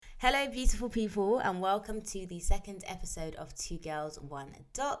Hello, beautiful people, and welcome to the second episode of Two Girls, One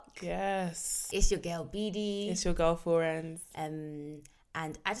Doc. Yes. It's your girl, BD. It's your girl, Forens. And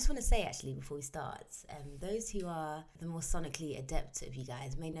I just want to say, actually, before we start, those who are the more sonically adept of you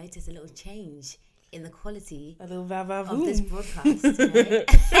guys may notice a little change in the quality A little of this broadcast. We've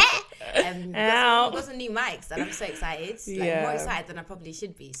got some new mics, and I'm so excited. More excited than I probably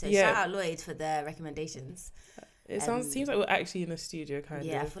should be. So shout out Lloyd for the recommendations. It seems like we're actually in a studio, kind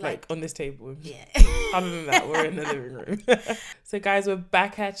of, I feel like on this table. Yeah. Other than that, we're in the living room. So, guys, we're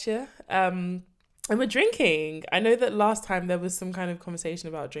back at you. And we're drinking. I know that last time there was some kind of conversation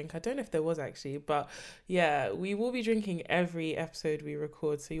about drink. I don't know if there was actually, but yeah, we will be drinking every episode we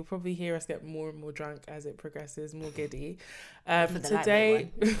record. So you'll probably hear us get more and more drunk as it progresses, more giddy. Today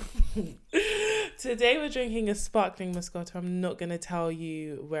we're drinking a sparkling Moscato. I'm not going to tell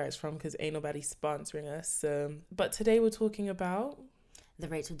you where it's from because ain't nobody sponsoring us. But today we're talking about... The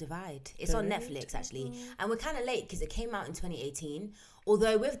Rachel Divide. It's on Netflix, actually. And we're kind of late because it came out in 2018.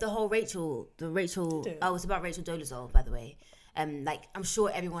 Although with the whole it's about Rachel Dolezal, by the way. I'm sure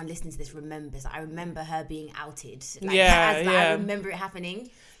everyone listening to this remembers. I remember her being outed. I remember it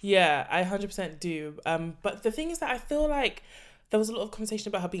happening. Yeah, I 100% do. But the thing is that I feel like there was a lot of conversation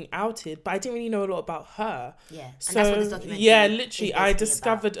about her being outed, but I didn't really know a lot about her. Yeah, and so that's what this documentary literally, I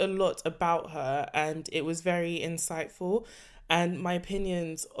discovered a lot about her, and it was very insightful. And my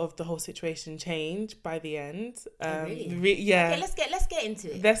opinions of the whole situation changed by the end. Really? Yeah. Okay, let's get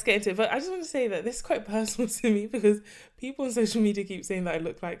into it. Let's get into it. But I just want to say that this is quite personal to me because people on social media keep saying that I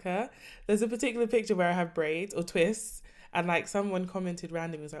look like her. There's a particular picture where I have braids or twists. And someone commented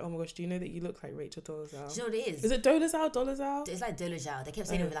randomly, was like, oh my gosh, do you know that you look like Rachel Dolezal? Do you know what it is? Is it Dolezal? It's like Dolezal. They kept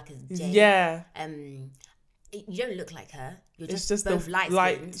saying it with a J. Yeah. You don't look like her. You're It's just both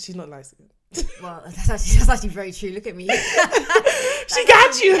light-skinned. She's not light-skinned. Well, that's actually very true. Look at me. She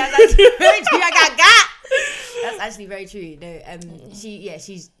got you. That's actually very true. I got. That's actually very true. No,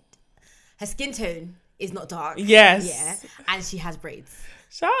 she's her skin tone is not dark. Yes. Yeah, and she has braids.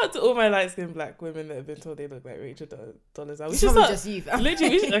 Shout out to all my light-skinned black women that have been told they look like Rachel Dolezal. It's probably just you.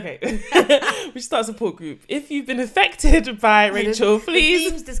 We should start a support group. If you've been affected by Rachel, please. The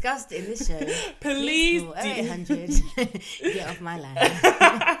themes discussed in this show. Please. 0800. Get off my land.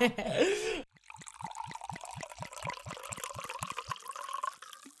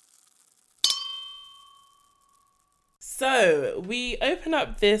 So we open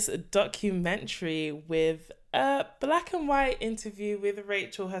up this documentary with a black and white interview with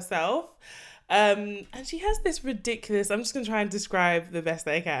Rachel herself. And she has this ridiculous... I'm just going to try and describe the best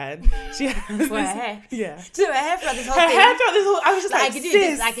I can. She has her hair. Yeah. So her hair throughout this whole her thing. hair throughout this whole... I was just like,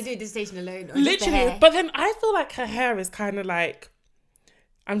 I could do a dissertation alone. Literally. But then I feel like her hair is kind of like...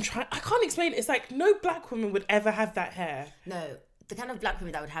 I can't explain it. It's like no black woman would ever have that hair. No. The kind of black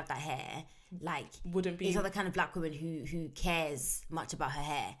women that would have that hair... wouldn't be. These are the kind of black woman who cares much about her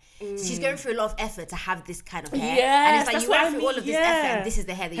hair. So she's going through a lot of effort to have this kind of hair. Yeah, and it's like you went through all of this effort, and this is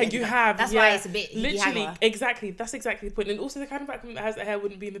the hair that you have. That's why it's a bit literally exactly. That's exactly the point. And also, the kind of black woman that has that hair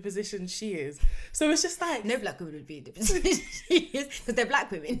wouldn't be in the position she is. So it's just like no black woman would be in the position she is because they're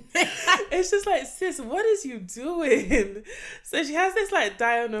black women. It's just like, sis, what is you doing? So she has this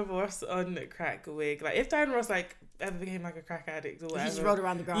Diana Ross on crack wig. If Diana Ross ever became a crack addict or whatever. She just rolled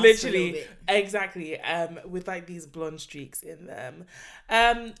around the grass. Literally, exactly. With these blonde streaks in them.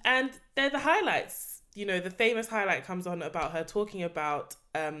 And they're the highlights. You know, the famous highlight comes on about her talking about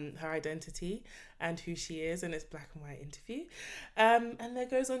her identity and who she is, and it's black and white interview. And there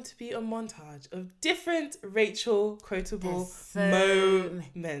goes on to be a montage of different Rachel quotable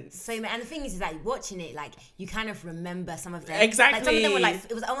moments. And the thing is that watching it, you kind of remember some of them. Exactly. Some of them were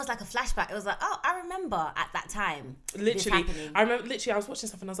it was almost like a flashback. It was like, oh, I remember at that time. Literally. I remember, I was watching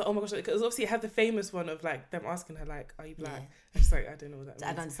stuff and I was like, oh my gosh, because obviously it had the famous one of them asking her, are you black? Yeah. And she's like, I don't know what that means.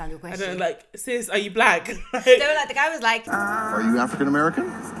 I don't understand your question. I don't sis, are you black? They were the guy was like, are you African American?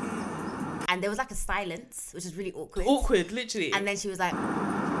 And there was a silence, which is really awkward. Awkward, literally. And then she was like,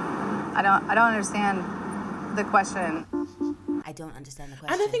 I don't understand the question. I don't understand the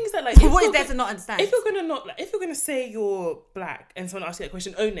question. And the thing is that what is there to not understand? If you're gonna say you're black and someone asks you that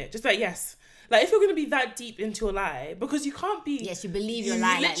question, own it. Just be like, yes. If you're gonna be that deep into a lie, because you can't be. Yes, you believe your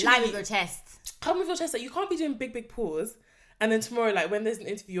lie. Lie with your chest. Come with your chest. You can't be doing big pause. And then tomorrow, when there's an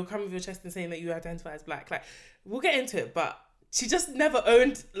interview, you'll come with your chest and saying that you identify as black. We'll get into it, but she just never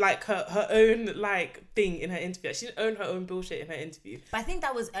owned her own thing in her interview. She didn't own her own bullshit in her interview. But I think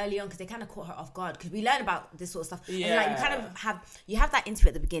that was early on because they kind of caught her off guard because we learn about this sort of stuff. Yeah. And you kind of have that interview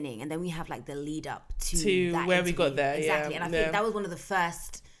at the beginning, and then we have the lead up to that where interview. We got there. Exactly. Yeah. And I think that was one of the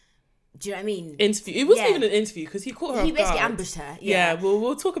first Do you know what I mean? Interview. It wasn't even an interview because he caught her. He off basically guard. ambushed her. Yeah,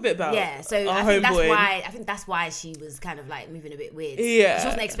 we'll talk a bit about. Yeah, so our I think that's why she was kind of like moving a bit weird. Yeah, she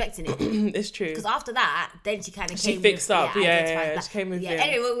wasn't expecting it. It's true. Because after that, then she kind of she fixed up. Yeah. She came with.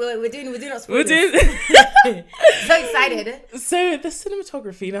 Anyway, we're doing not spoilers. We're doing. So excited. So the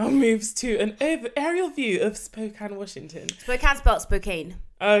cinematography now moves to an aerial view of Spokane, Washington. Spokane spelled Spokane.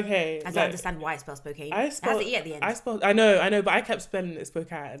 Okay. I don't understand why it's spelled Spokane. It has an E at the end. I know, but I kept spelling it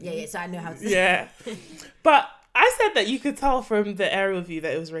Spokane. Yeah, so I know how to say Yeah. But I said that you could tell from the aerial view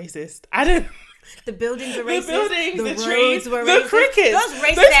that it was racist. I don't... The buildings were racist. The buildings, the roads trees, were the racist. crickets. Those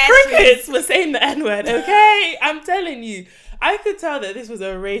crickets were saying the N-word, okay? I'm telling you. I could tell that this was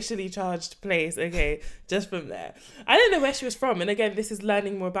a racially charged place, okay, just from there. I didn't know where she was from. And again, this is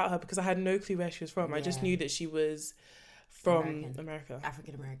learning more about her because I had no clue where she was from. Yeah. I just knew that she was from America.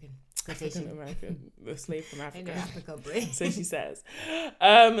 African-American. African-American. The slave from Africa. Africa, boy. So she says.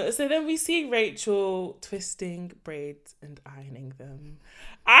 So then we see Rachel twisting braids and ironing them.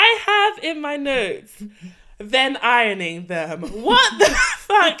 I have in my notes, then ironing them. What the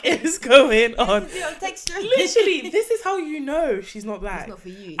fuck is going on? Literally, this is how you know she's not black. It's not for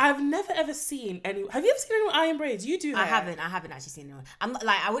you. I've never ever seen anyone. Have you ever seen anyone iron braids? You do. I haven't actually seen anyone. I'm not,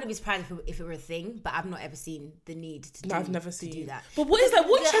 like, I wouldn't be surprised if it were a thing, but I've not ever seen the need to do. I've never seen do that. But what is that?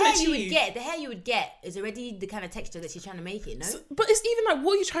 What the trying hair to achieve? the hair you would get is already the kind of texture that she's trying to make it. No, but it's even like,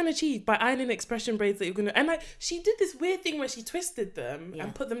 what are you trying to achieve by ironing expression braids that you're gonna? And like, she did this weird thing where she twisted them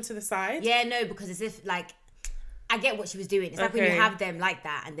and put them to the side. Yeah, no, because as if like. I get what she was doing. It's like when you have them like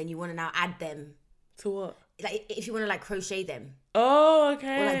that and then you want to now add them. To what? Like if you want to like crochet them. Oh,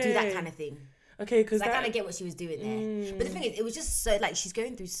 okay. Or like do that kind of thing. Okay, because I kind of get what she was doing there. But the thing is, it was just so, like, she's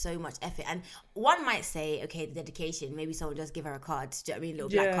going through so much effort. And one might say, okay, the dedication, maybe someone just give her a card, do you know what I mean? Little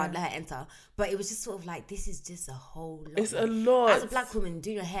black card, let her enter. But it was just sort of like, this is just a whole lot. It's a lot. As a black woman,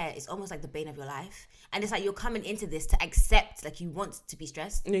 doing your hair is almost like the bane of your life. And it's like you're coming into this to accept, like, you want to be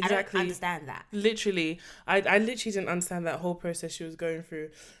stressed. Exactly. I don't understand that. Literally. I literally didn't understand that whole process she was going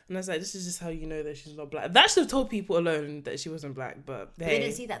through. And I was like, this is just how you know that she's not black. That should have told people alone that she wasn't black, but hey. They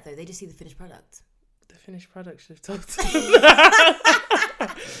didn't see that, though. They just see the finished product. The finished product should have told them.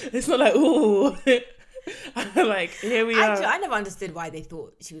 It's not like, ooh. Like, here we are. I never understood why they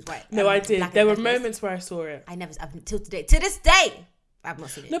thought she was white. No, I did. There were moments where I saw it. Until today. To this day, I've not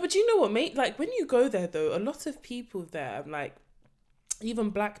seen it. No, but you know what, mate? Like, when you go there, though, a lot of people there, like,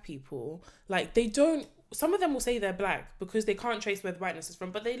 even black people, like, they don't... Some of them will say they're black because they can't trace where the whiteness is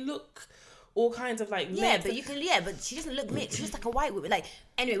from, but they look... all kinds of like mixed. But she doesn't look mixed. She looks like a white woman. Like,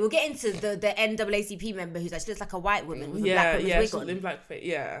 anyway, we'll get into the NAACP member who's like, she looks like a white woman with a black woman's wig on. In blackface.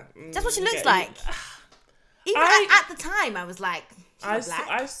 Yeah, that's what she looks like. Even at the time, I was like, she's not black.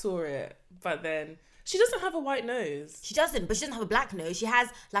 I saw it, but then she doesn't have a white nose. She doesn't, but she doesn't have a black nose. She has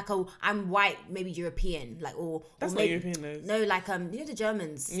like I'm white, maybe European, like that's or not European nose. No, like you know the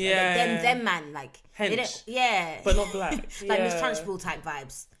Germans. Yeah, like, them man like hench. Yeah, but not black. Like Miss Trunchbull type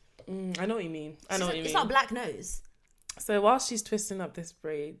vibes. I know what you mean. It's not a black nose. So while she's twisting up this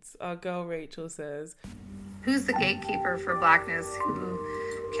braids, our girl Rachel says, who's the gatekeeper for blackness? Who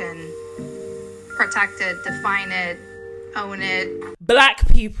can protect it, define it, own it?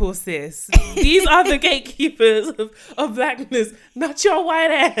 Black people, sis. These are the gatekeepers of blackness, not your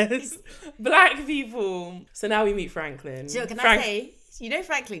white ass. Black people. So now we meet Franklin. Jill, can I say, you know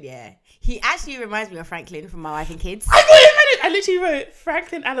Franklin, yeah? He actually reminds me of Franklin from My Wife and Kids. I literally wrote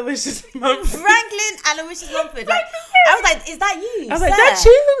Franklin Aloysius Mumford. Franklin Aloysius Mumford. Like, I was like, is that you? I was like, that's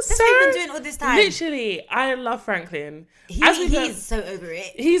you, That's sir? what you've been doing all this time. Literally, I love Franklin. He's so over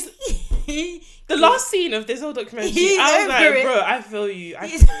it. He's the last scene of this whole documentary. I was like, bro, I feel you.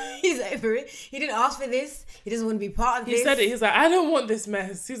 He's over it. He didn't ask for this. He doesn't want to be part of this. He said it. He's like, I don't want this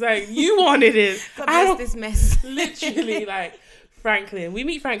mess. He's like, you wanted it. I don't this mess. Literally, like. Franklin. We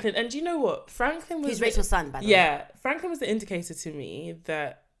meet Franklin, and do you know what? Franklin was... He's Rachel's son, by the way. Yeah. Franklin was the indicator to me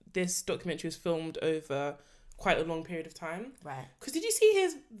that this documentary was filmed over quite a long period of time. Right. Because did you see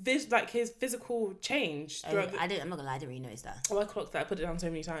his physical change? I'm not gonna lie, I didn't really notice that. Oh, I clocked that. I put it down so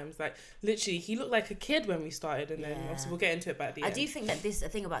many times. Like, literally, he looked like a kid when we started, and then obviously we'll get into it by the end. I do think that the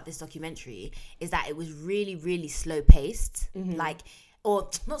thing about this documentary is that it was really, really slow paced. Mm-hmm. Like...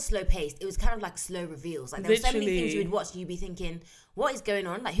 Or not slow paced, it was kind of like slow reveals. Like there were so many things you would watch and you'd be thinking, what is going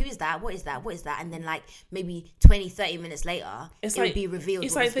on? Like, who is that? What is that? What is that? And then like maybe 20-30 minutes later, it would be revealed.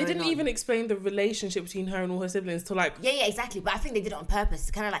 It's like they didn't even explain the relationship between her and all her siblings till like... Yeah, exactly. But I think they did it on purpose. It's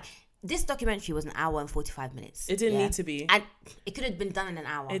kind of like, this documentary was an hour and 45 minutes. It didn't need to be. And it could have been done in an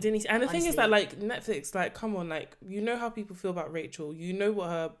hour. It didn't need to. And the thing is that, like, Netflix, like, come on, like, you know how people feel about Rachel. You know what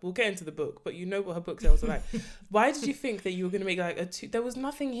her... We'll get into the book, but you know what her book sales are like. Why did you think that you were going to make, like, there was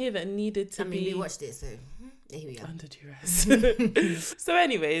nothing here that needed to be... we watched it, so here we go. Under duress. So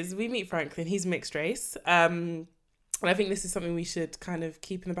anyways, we meet Franklin. He's mixed race. And I think this is something we should kind of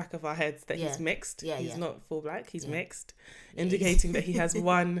keep in the back of our heads, that he's mixed. He's not full black. He's mixed, indicating that he has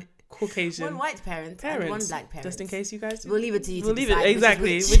one Caucasian, one white parent and one black parent. Just in case you guys, we'll leave it to you. We'll leave it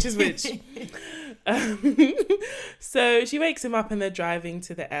exactly which is which. So she wakes him up and they're driving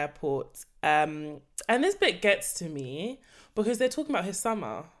to the airport. And this bit gets to me because they're talking about his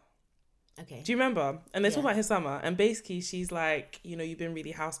summer. Okay. Do you remember? And they're talking about his summer, and basically she's like, you know, you've been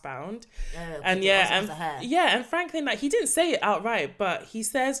really housebound, and and Franklin, like, he didn't say it outright, but he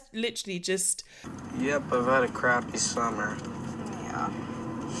says literally just, "Yep, I've had a crappy summer." Yeah.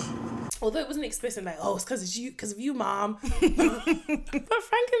 Although it wasn't explicit, like, oh, it's because of you, mom. But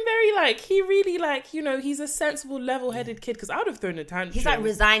Franklin very, like, he really, like, you know, he's a sensible, level-headed kid, because I would have thrown a tantrum. He's, like,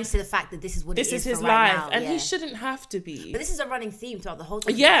 resigned to the fact that this is what it is his for life, right now. And he shouldn't have to be. But this is a running theme throughout the whole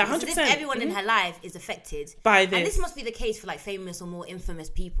time. Yeah, 100%. So this, everyone in her life is affected by this. And this must be the case for, like, famous or more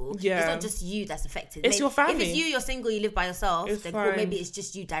infamous people. Yeah. It's not just you that's affected. It's your family. If it's you, you're single, you live by yourself, then cool, maybe it's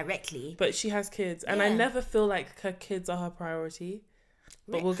just you directly. But she has kids, and I never feel like her kids are her priority.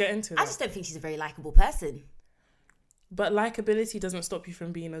 But we'll get into that. I just don't think she's a very likable person. But likability doesn't stop you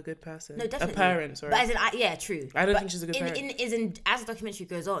from being a good person. No, definitely. A parent, sorry. But as in, true. I don't think she's a good parent. As the documentary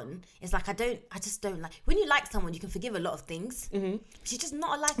goes on, it's like, I just don't like... When you like someone, you can forgive a lot of things. Mm-hmm. She's just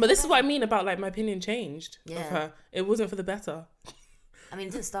not a likable But this is person. what I mean about, like, my opinion changed of her. It wasn't for the better. I mean,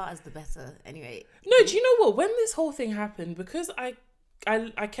 it didn't start as the better, anyway. No, do you know what? When this whole thing happened, because I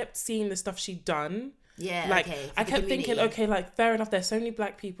kept seeing the stuff she'd done... Yeah, like, okay. I kept thinking, okay, like, fair enough, there's so many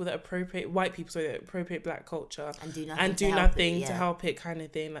white people that appropriate black culture and do nothing, to help it kind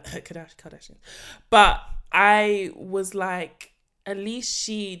of thing, like Kardashian. But I was like, at least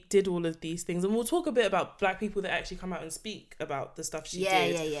she did all of these things. And we'll talk a bit about black people that actually come out and speak about the stuff she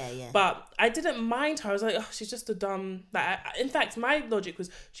did. Yeah. But I didn't mind her. I was like, oh, she's just a dumb... Like, in fact, my logic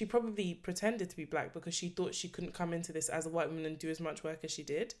was she probably pretended to be black because she thought she couldn't come into this as a white woman and do as much work as she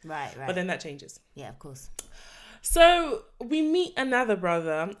did. Right. But then that changes. Yeah, of course. So we meet another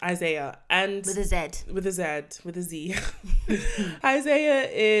brother, Isaiah, and... With a Z. With a Z. Isaiah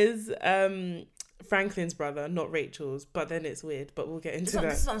is... Franklin's brother, not Rachel's, but then it's weird, but we'll get into that.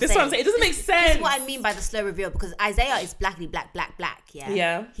 This is what I'm saying. It doesn't make sense. This is what I mean by the slow reveal, because Isaiah is blackly black,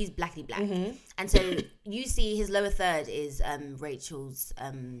 yeah? He's blackly black. Mm-hmm. And so you see his lower third is Rachel's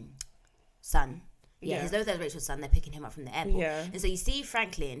son. Yeah, his lower third is Rachel's son. They're picking him up from the airport. Yeah. And so you see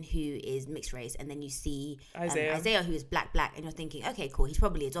Franklin, who is mixed race, and then you see Isaiah, who is black, and you're thinking, okay, cool, he's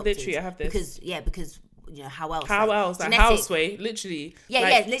probably adopted. Literally, I have this. Because you know, how else? Like houseway, literally.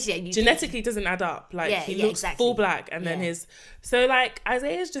 Literally. Genetically doesn't add up. Like, he looks full black, and then his... So, like,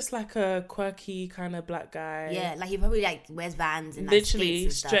 Isaiah's just like a quirky kind of black guy. Yeah, like, he probably, like, wears Vans and, like, literally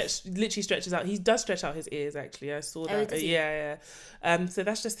stretches out. He does stretch out his ears, actually. I saw that. Yeah. So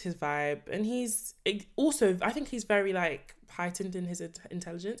that's just his vibe. And he's... Also, I think he's very, like... heightened in his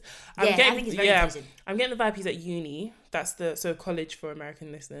intelligence. I think he's very intelligent. I'm getting the vibe he's at uni. That's so college for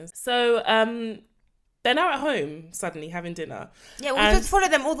American listeners. So they're now at home suddenly having dinner. Yeah, we'll just follow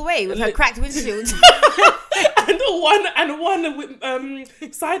them all the way with her cracked windshield. and one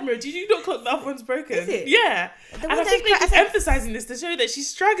side mirror. Did you not clock the other one's broken? Is it? Yeah. And I think they're just emphasizing this to show that she's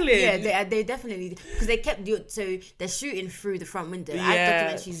struggling. Yeah, they definitely, because they kept so they're shooting through the front window.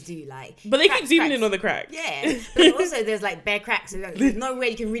 As documentaries do, like. But they keep zooming in on the crack. Yeah, but also there's like bare cracks. So there's no way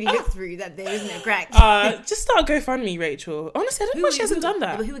you can really look through that there isn't a crack. Just start GoFundMe, Rachel. Honestly, I don't know why she hasn't done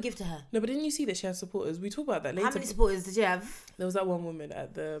that. But who would give to her? No, but didn't you see that she has supporters? We talk about that later. How many supporters did you have? There was that one woman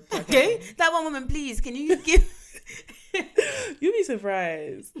at the... Okay, that one woman, please, can you give... You'll be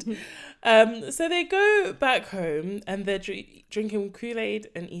surprised. So they go back home and they're drinking Kool-Aid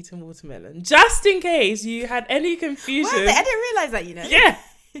and eating watermelon. Just in case you had any confusion. What? I didn't realise that, you know. Yeah.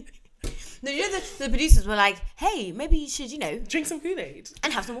 No, you know, the producers were like, hey, maybe you should, you know, drink some Kool-Aid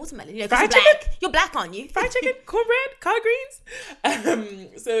and have some watermelon. You know, fried chicken? You're black, aren't you? Fried chicken, cornbread, collard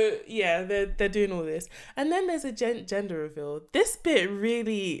greens. So yeah, they're doing all this, and then there's a gender reveal. This bit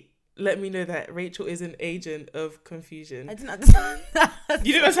really let me know that Rachel is an agent of confusion. I didn't understand that.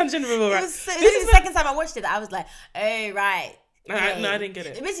 You didn't understand gender reveal, right? This is the second time I watched it. I was like, oh right. No, I didn't get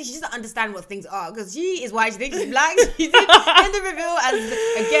it. Basically, she doesn't understand what things are because she is white. She thinks she's black. She did in the reveal as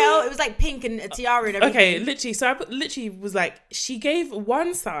a girl. It was like pink and a tiara and everything. Okay, literally. So I was like, she gave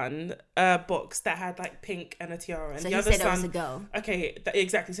one son a box that had like pink and a tiara, and so the he other said son it was a girl. Okay,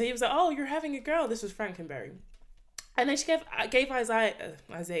 exactly. So he was like, "Oh, you're having a girl." This was Frankenberry, and then she gave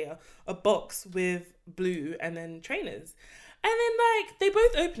Isaiah a box with blue and then trainers. And then, like, they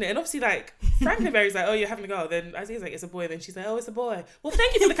both open it. And obviously, like, Frankenberry's like, oh, you're having a girl. Then Isaiah's like, it's a boy. Then she's like, oh, it's a boy. Well,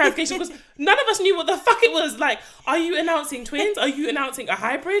 thank you for the clarification because none of us knew what the fuck it was. Like, are you announcing twins? Are you announcing a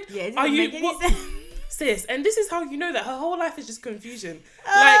hybrid? Yeah, are you... What? Sis, and this is how you know that her whole life is just confusion.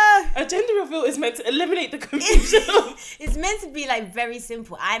 Like, a gender reveal is meant to eliminate the confusion. It's meant to be, like, very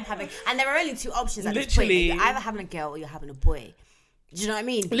simple. And there are only two options at this point. Like, you're either having a girl or you're having a boy. Do you know what I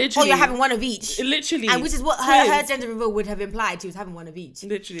mean? Literally. Or you're having one of each. Literally. And which is what her gender reveal would have implied. She was having one of each.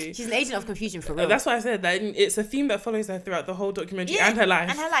 Literally. She's an agent of confusion for real. That's why I said that it's a theme that follows her throughout the whole documentary and her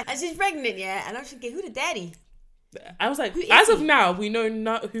life. And she's pregnant, yeah. And I'm thinking, who the daddy? I was like, as of now, we know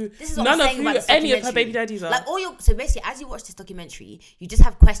none of who any of her baby daddies are. Like so basically, as you watch this documentary, you just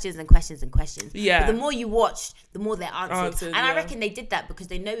have questions and questions and questions. Yeah. But the more you watch, the more they're answered. And I yeah. reckon they did that because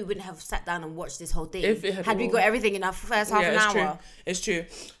they know we wouldn't have sat down and watched this whole thing if it had we got everything in our first half an hour. It's true.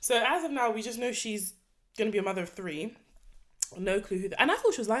 So as of now, we just know she's gonna be a mother of 3. No clue who. And I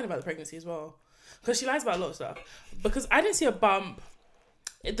thought she was lying about the pregnancy as well, because she lies about a lot of stuff. Because I didn't see a bump.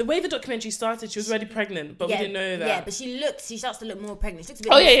 The way the documentary started, she was already pregnant, but we didn't know that. Yeah, but she starts to look more pregnant. She looks a bit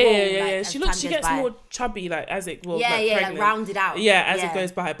more swole, She gets more chubby, like, as it will. like rounded out. Yeah, as it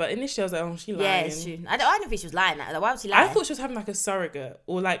goes by. But initially I was like, oh, she lying. Yeah, it's true. I don't think she was lying. Like, why would she lie? I thought she was having like a surrogate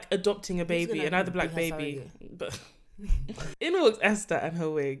or like adopting a baby, another black baby. But in walks Esther and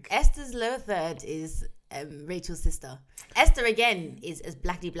her wig. Esther's lower third is Rachel's sister. Esther again is as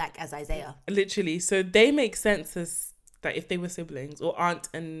blackly black as Isaiah. Literally. So they make sense as that if they were siblings or aunt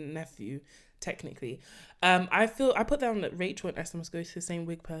and nephew, technically. I put down that Rachel and Esther must go to the same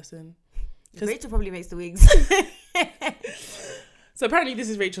wig person. Rachel probably makes the wigs. So apparently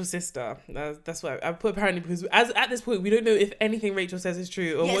this is Rachel's sister. That's why I put apparently, because at this point we don't know if anything Rachel says is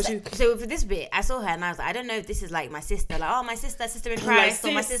true or what she... So for this bit, I saw her and I was like, I don't know if this is like my sister, like, oh, my sister in Christ,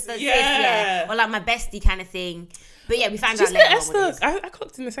 or my sister, or like my bestie kind of thing. But yeah, we found out later Esther, on what it is. I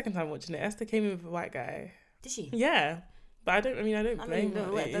clocked in the second time watching it. Esther came in with a white guy. Did she? Yeah. But I don't blame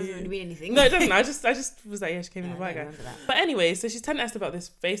her. It doesn't really mean anything. No, it doesn't. I just was like, yeah, she came in with a white guy. But anyway, so she's telling Esther about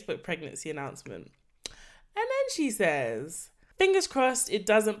this Facebook pregnancy announcement. And then she says, fingers crossed it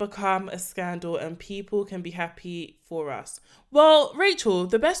doesn't become a scandal and people can be happy for us. Well, Rachel,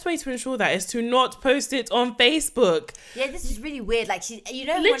 the best way to ensure that is to not post it on Facebook. Yeah, this is really weird. Like,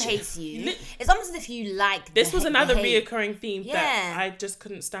 everyone hates you. It's almost as if you like this was another reoccurring theme that I just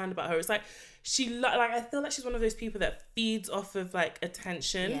couldn't stand about her. It's like, I feel like she's one of those people that feeds off of like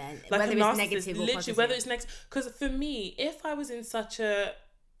attention, like whether a it's negative or positive. Whether it's negative. Because for me, if I was in such a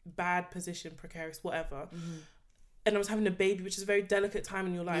bad position, precarious, whatever, and I was having a baby, which is a very delicate time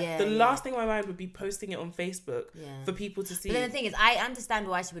in your life, the last thing on my mind would be posting it on Facebook for people to see. But then the thing is, I understand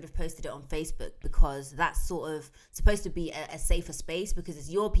why she would have posted it on Facebook, because that's sort of supposed to be a safer space, because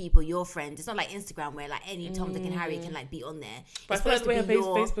it's your people, your friends. It's not like Instagram where like any Tom, Dick and Harry can like be on there. But I feel like the way her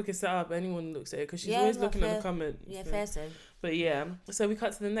Facebook is set up, anyone looks at it, because she's always looking at the comments. Yeah, fair so. But yeah, so we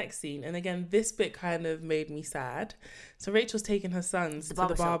cut to the next scene, and again, this bit kind of made me sad. So Rachel's taking her sons to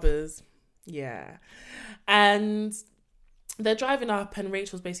the barbers. Yeah. And they're driving up and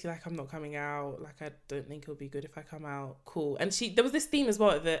Rachel's basically like, I'm not coming out. Like, I don't think it'll be good if I come out. Cool. And there was this theme as well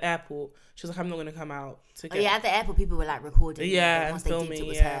at the airport. She was like, I'm not going to come out. At the airport, people were like recording. Yeah, and filming. It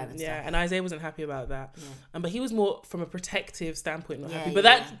was her and stuff. And Isaiah wasn't happy about that. Yeah. But he was more from a protective standpoint, not happy. But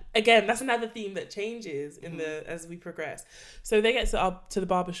that's another theme that changes in as we progress. So they get to the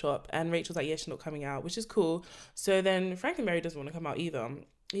barbershop and Rachel's like, yeah, she's not coming out, which is cool. So then Frankenberry doesn't want to come out either.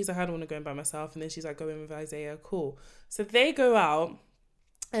 He's like, I don't want to go in by myself. And then she's like, go in with Isaiah. Cool. So they go out.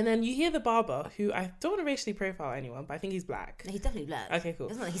 And then you hear the barber, who I don't want to racially profile anyone, but I think he's black. He's definitely black. Okay, cool.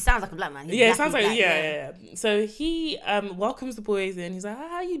 He sounds like a black man. It sounds like, yeah. So he welcomes the boys in. He's like,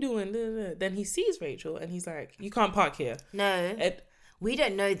 how you doing? Then he sees Rachel and he's like, you can't park here. No. We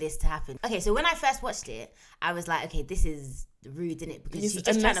don't know this to happen. Okay, so when I first watched it, I was like, okay, this is rude, isn't it? Because she's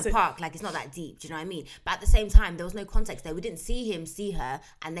just trying to park, like it's not that deep, do you know what I mean? But at the same time, there was no context there. We didn't see him see her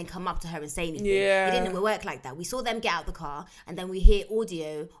and then come up to her and say anything. Yeah. It didn't work like that. We saw them get out the car and then we hear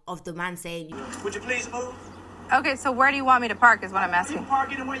audio of the man saying, would you please move? Okay, so where do you want me to park is what I'm asking. You can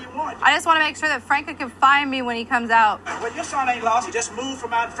park anywhere you want. I just want to make sure that Franca can find me when he comes out. Well, your son ain't lost. Just move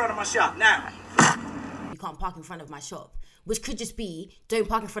from out in front of my shop now. You can't park in front of my shop, which could just be, don't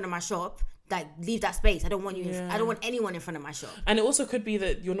park in front of my shop. like leave that space. I don't want you. I don't want anyone in front of my shop. And it also could be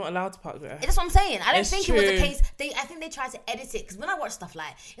that you're not allowed to park there. That's what I'm saying. I don't It's think true. it was the case. I think they tried to edit it because when I watch stuff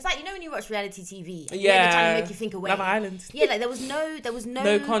like it's like, you know, when you watch reality TV, and they're trying to make you think away. Love Island. Yeah, like there was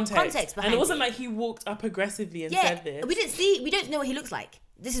no context behind and it wasn't it. like he walked up aggressively and said this. We don't know what he looks like.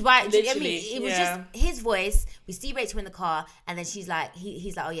 This is why, Literally, it was just his voice. We see Rachel in the car, and then she's like,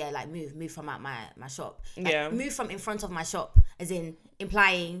 he's like, oh yeah, like move from out my shop. Like, move from in front of my shop, as in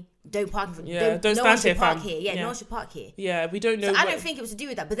implying don't park in front. Don't no one stand should here, park fam. here. Yeah, no one should park here. Yeah, we don't know. So I don't think it was to do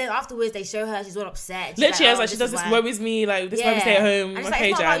with that. But then afterwards, they show her, she's all upset. She's literally, like, as like she does this, woe is me, like this man stay at home. And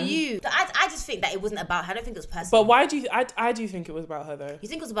Okay, it's not Jan. about you. I just think that it wasn't about her. I don't think it was personal. But why do you? I do think it was about her though. You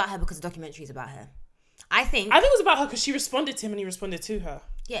think it was about her because the documentary is about her? I think it was about her because she responded to him and he responded to her.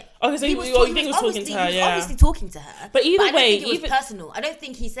 Yeah. Okay, so you think he was talking to her, He was obviously talking to her. But either I don't way, think it was personal. I don't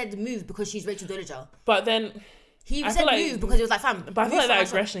think he said move because she's Rachel Dolezal. But then he said move because he was like, fam. But I feel like that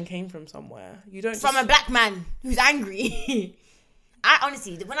aggression came from somewhere. You don't from a black man who's angry. I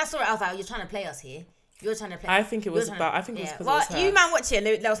honestly, when I saw it, I was like, oh, you're trying to play us here. You're trying to play. I think it was about. I think it was because it was her. You man watch it and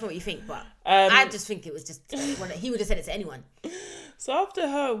let us know what you think. But I just think it was just he would have said it to anyone. So after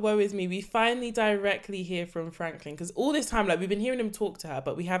her woe is me, we finally directly hear from Franklin, because all this time, like, we've been hearing him talk to her,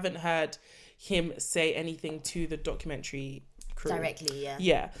 but we haven't heard him say anything to the documentary crew. Directly, yeah.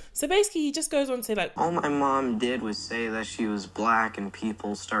 Yeah. So basically, he just goes on to say, like, All my mom did was say that she was black and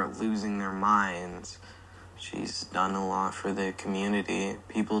people start losing their minds. She's done a lot for the community.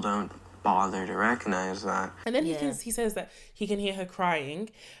 People don't bother to recognize that. And then he says that he can hear her crying,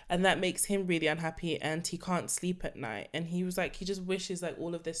 and that makes him really unhappy, and he can't sleep at night. And he was like, he just wishes like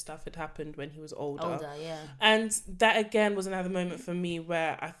all of this stuff had happened when he was older. Yeah. And that again was another moment for me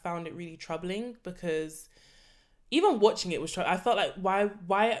where I found it really troubling, because even watching it was I felt like why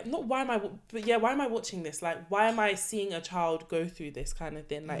am I watching this? Like, why am I seeing a child go through this kind of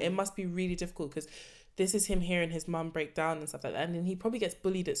thing? Like, it must be really difficult, because this is him hearing his mum break down and stuff like that. And then he probably gets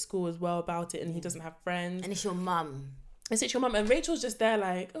bullied at school as well about it, and he doesn't have friends. And it's your mum. It's your mum. And Rachel's just there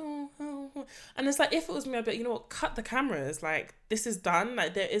like, oh. And it's like, if it was me, I'd be like, you know what, cut the cameras. Like, this is done.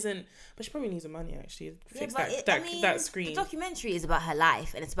 Like, there isn't... But she probably needs the money, actually. Fix that screen. The documentary is about her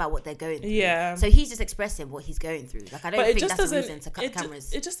life, and it's about what they're going through. Yeah. So he's just expressing what he's going through. Like, I don't think that's a reason to cut the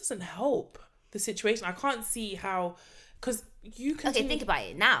cameras. It just doesn't help the situation. I can't see how... Because you can... Okay, think about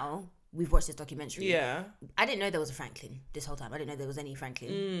it. Now... We've watched this documentary. Yeah. I didn't know there was a Franklin this whole time. I didn't know there was any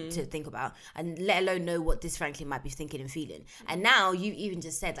Franklin to think about, and let alone know what this Franklin might be thinking and feeling. And now you even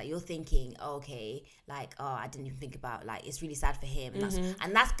just said, like, you're thinking, okay, like, oh, I didn't even think about, like, it's really sad for him.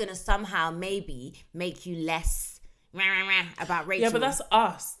 And that's going to somehow maybe make you less about Rachel. Yeah, but that's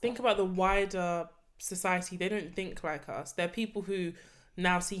us. Think about the wider society. They don't think like us. They're people who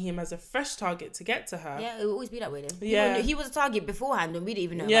now see him as a fresh target to get to her. Yeah, it will always be that way though. Yeah. He was a target beforehand and we didn't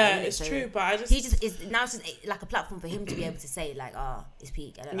even know yeah, about it. It's true, but I just... He just is... Now it's just like a platform for him to be able to say, like, oh, it's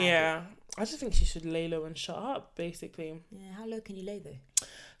peak. I don't like it. Yeah. I just think she should lay low and shut up, basically. Yeah, how low can you lay though?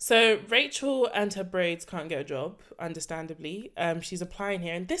 So Rachel and her braids can't get a job, understandably. She's applying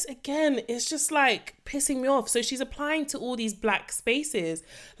here. And this, again, is just, like, pissing me off. So she's applying to all these black spaces.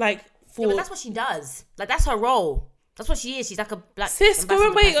 Like, for... Yeah, but that's what she does. Like, that's her role. That's what she is. She's like a black... Sis, go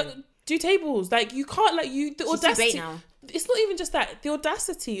and wait. Do tables. Like, you can't, like, you... The She's audacity... too bait now. It's not even just that. The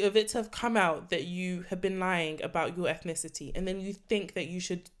audacity of it to have come out that you have been lying about your ethnicity, and then you think that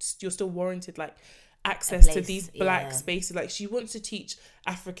you're still warranted, like, access to these black spaces. Like, she wants to teach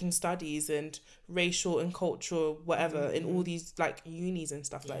African studies and racial and cultural whatever in all these, like, unis and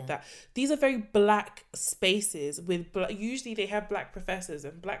stuff like that. These are very black spaces with usually they have black professors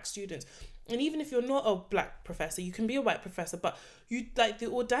and black students. And even if you're not a black professor, you can be a white professor, but you, like, the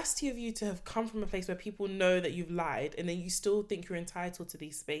audacity of you to have come from a place where people know that you've lied and then you still think you're entitled to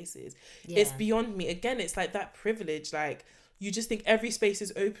these spaces. Yeah. It's beyond me. Again, it's like that privilege. Like, you just think every space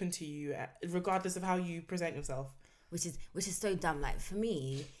is open to you regardless of how you present yourself. Which is so dumb. Like, for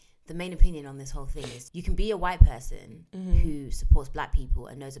me, the main opinion on this whole thing is you can be a white person who supports black people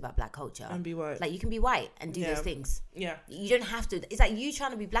and knows about black culture. And be white. Like, you can be white and do those things. Yeah. You don't have to. It's like you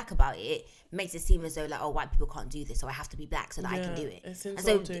trying to be black about it makes it seem as though, like, oh, white people can't do this, so I have to be black so that I can do it. It's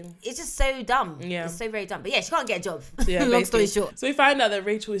insulting. And so it's just so dumb. Yeah. It's so very dumb. But yeah, she can't get a job. Yeah, long story short. So we find out that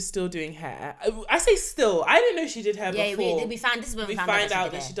Rachel is still doing hair. I say still. I didn't know she did hair before. Yeah, we found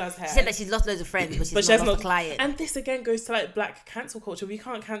out that she does hair. She said that she's lost loads of friends, but she's not lost a client. And this again goes to, like, black cancel culture. We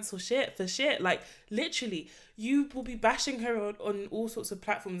can't cancel shit for shit. Like, literally, you will be bashing her on all sorts of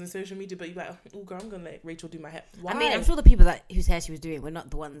platforms and social media, but you're like, oh girl, I'm gonna let Rachel do my hair. Why? I mean, I'm sure the people whose hair she was doing were not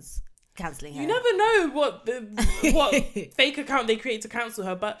the ones cancelling her. You never know what fake account they create to cancel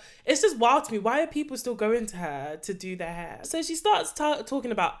her, but it's just wild to me. Why are people still going to her to do their hair? So she starts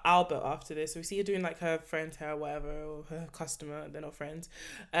talking about Albert after this. So we see her doing like her friend's hair or whatever, or her customer, they're not friends.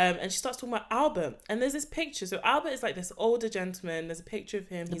 And she starts talking about Albert. And there's this picture. So Albert is like this older gentleman. There's a picture of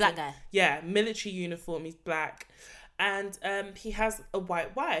him. The black guy. Yeah, military uniform. He's black. And he has a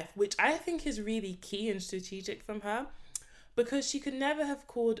white wife, which I think is really key and strategic from her. Because she could never have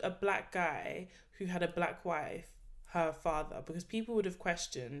called a black guy who had a black wife her father, because people would have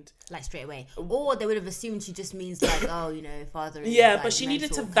questioned, like, straight away, or they would have assumed she just means like, oh, you know, father. Yeah, like, but she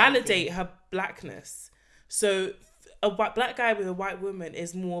needed to validate her blackness. So a black guy with a white woman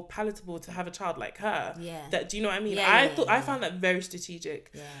is more palatable to have a child like her. Yeah. Do you know what I mean? Yeah, I found that very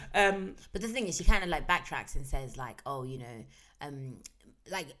strategic. Yeah. But the thing is, she kind of like backtracks and says like, oh, you know,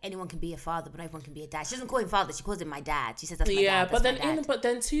 like anyone can be a father, but not everyone can be a dad. She doesn't call him father; she calls him my dad. She says that's my dad. But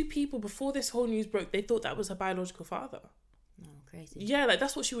then two people before this whole news broke, they thought that was her biological father. Oh, crazy. Yeah, like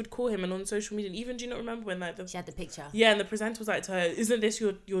that's what she would call him, and on social media. And even, do you not remember when like she had the picture? Yeah, and the presenter was like to her, "Isn't this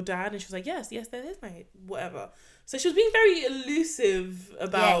your dad?" And she was like, "Yes, that is my whatever." So she was being very elusive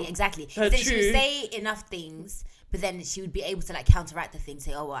about exactly. her then truth. She would say enough things, but then she would be able to like counteract the thing,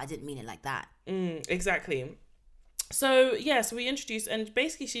 say, "Oh, well, I didn't mean it like that." Exactly. So, so we introduced, and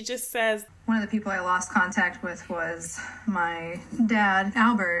basically she just says... One of the people I lost contact with was my dad,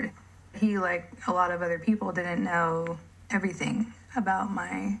 Albert. He, like a lot of other people, didn't know everything about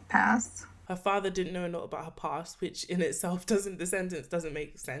my past. Her father didn't know a lot about her past, which in itself the sentence doesn't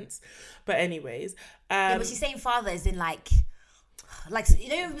make sense. But anyways... yeah, but she's saying father is in like, you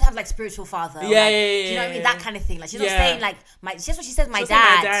know, we have like spiritual father. Yeah, like, yeah. Do you know what I mean? That kind of thing. Like, she's not saying like my. Just what she says, my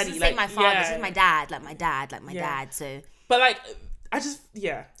dad. She doesn't say my father. She says my dad, like my dad, like my dad. So. But like,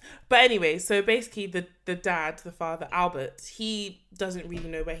 But anyway, so basically the dad, the father, Albert, he doesn't really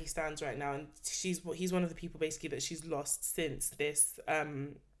know where he stands right now, and he's one of the people basically that she's lost since this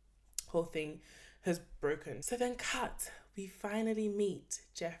whole thing has broken. So then we finally meet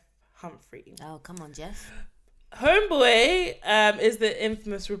Jeff Humphrey. Oh, come on, Jeff. Homeboy is the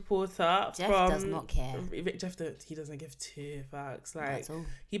infamous reporter. Jeff does not care. Jeff doesn't give two fucks. Like,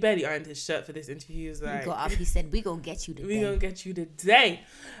 he barely ironed his shirt for this interview. He was like, he got up, he said, "We gonna get you today. We gonna get you today."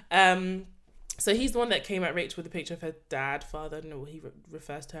 So he's the one that came at Rachel with a picture of her dad, father, I don't know what he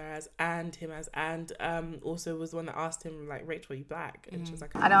refers to her as, and him as, and also was the one that asked him, like, "Rachel, are you black?" And she was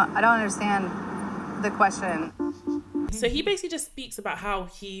like, I don't understand the question. So he basically just speaks about how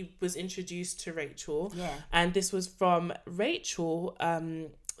he was introduced to Rachel. Yeah. And this was from Rachel,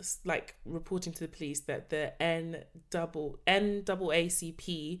 like, reporting to the police that the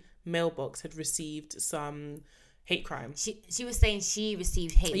NAACP mailbox had received some hate crime. She was saying she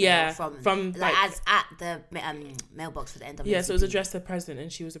received hate mail from like as at the mailbox for the NAACP. Yeah, so it was addressed to the president,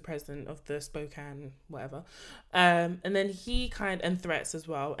 and she was the president of the Spokane whatever. And then and threats as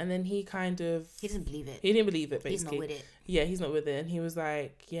well. And then he didn't believe it. He didn't believe it, basically. He's not with it. Yeah, he's not with it. And he was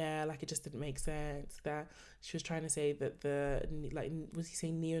like, yeah, like it just didn't make sense that she was trying to say that was he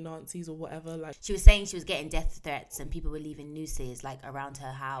saying neo-Nazis or whatever? Like, she was saying she was getting death threats and people were leaving nooses like around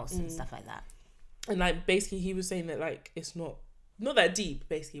her house and stuff like that. And like basically he was saying that like it's not that deep,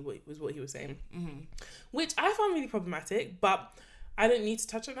 basically what he was saying. Which I found really problematic, but I don't need to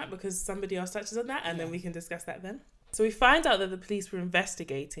touch on that because somebody else touches on that, and then we can discuss that then. So we find out that the police were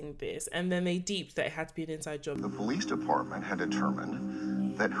investigating this, and then they deeped that it had to be an inside job. The police department had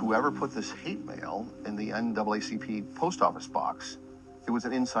determined that whoever put this hate mail in the NAACP post office box, it was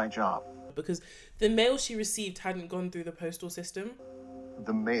an inside job. Because the mail she received hadn't gone through the postal system.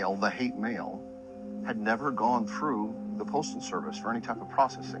 The hate mail, had never gone through the postal service for any type of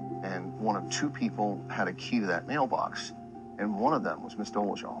processing. And one of two people had a key to that mailbox, and one of them was Miss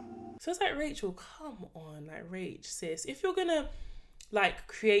Dolezal. So it's like, Rachel, come on, like, Rach, sis, if you're gonna like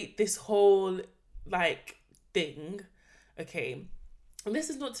create this whole like thing, okay, and this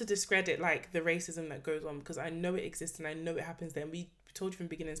is not to discredit like the racism that goes on, because I know it exists and I know it happens there. And we told you from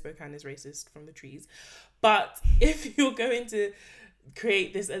the beginning, Spokane is racist from the trees. But if you're going to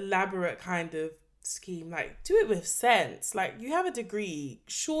create this elaborate kind of scheme, like, do it with sense. Like, you have a degree,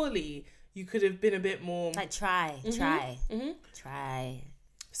 surely you could have been a bit more like try.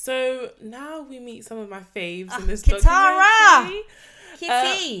 So now we meet some of my faves in this Kitara!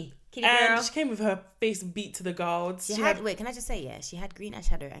 documentary. Kitty girl. And she came with her face beat to the guards. Wait, can I just say, she had green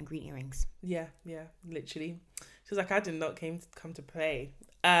eyeshadow and green earrings. Yeah, literally. She was like, I did not come to play.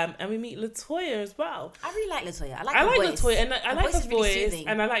 And we meet Latoya as well. I really like Latoya. I like Latoya, voice. and I like her voice, really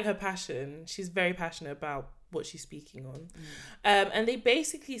and I like her passion. She's very passionate about what she's speaking on. And they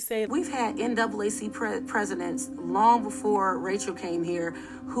basically say, we've had NAACP presidents long before Rachel came here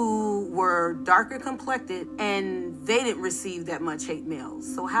who were darker complected, and they didn't receive that much hate mail.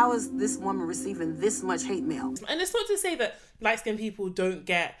 So how is this woman receiving this much hate mail? And it's not to say that light-skinned people don't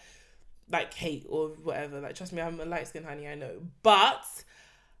get like hate or whatever. Like, trust me, I'm a light-skinned honey, I know. But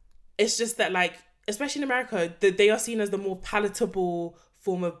it's just that, like, especially in America, they are seen as the more palatable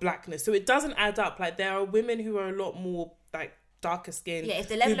form of blackness. So it doesn't add up. Like, there are women who are a lot more like darker skinned. Yeah, if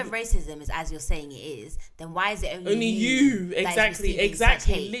the level of racism is as you're saying it is, then why is it only you?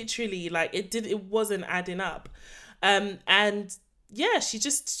 Exactly. Literally, like it wasn't adding up. And yeah, she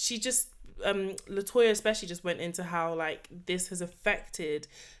just Latoya especially just went into how like this has affected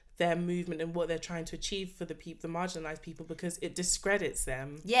their movement and what they're trying to achieve for the people, the marginalized people, because it discredits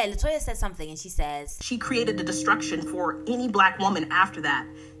them. Yeah, Latoya said something and she says, she created the destruction for any black woman after that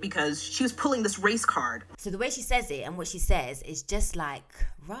because she was pulling this race card. So the way she says it and what she says is just like,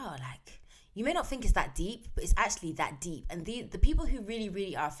 raw, like, you may not think it's that deep, but it's actually that deep. And the people who really,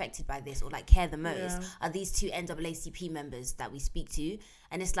 really are affected by this or like care the most are these two NAACP members that we speak to.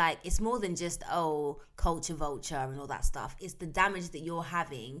 And it's like, it's more than just, culture vulture and all that stuff. It's the damage that you're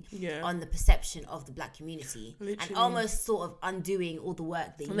having on the perception of the black community. Literally. And almost sort of undoing all the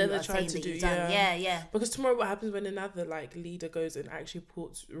work that you are saying that you've done. Yeah. Because tomorrow what happens when another like leader goes and actually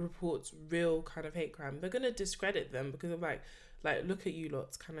reports real kind of hate crime, they're going to discredit them because of like look at you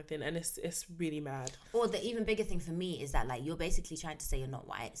lots kind of thing, and it's really mad. Or the even bigger thing for me is that like you're basically trying to say you're not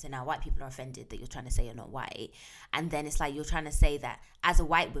white, so now white people are offended that you're trying to say you're not white, and then it's like you're trying to say that as a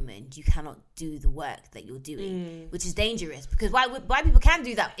white woman you cannot do the work that you're doing, which is dangerous because white people can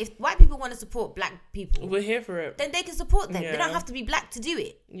do that. If white people want to support black people, we're here for it, then they can support them. They don't have to be black to do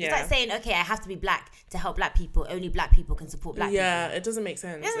it. It's like saying, okay, I have to be black to help black people, only black people can support black people. It doesn't make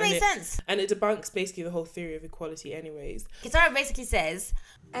sense. It doesn't make sense. And it debunks basically the whole theory of equality anyways. Kitara basically says,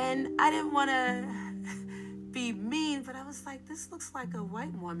 and I didn't want to be mean, but I was like, this looks like a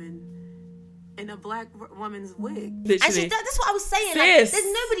white woman in a black woman's wig. Literally. And that's what I was saying. Like, there's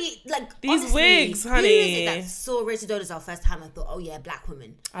nobody, like, these honestly, wigs, honey. Who is it that saw Rachel Dolezal first time and thought, oh yeah, black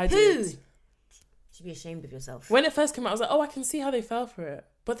woman? I did. You should be ashamed of yourself. When it first came out, I was like, I can see how they fell for it.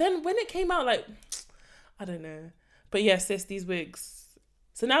 But then when it came out, like, I don't know. But yes, sis, these wigs.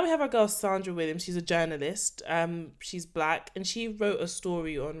 So now we have our girl Sandra Williams. She's a journalist. She's black, and she wrote a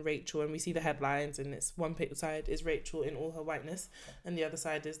story on Rachel, and we see the headlines, and it's one side is Rachel in all her whiteness, and the other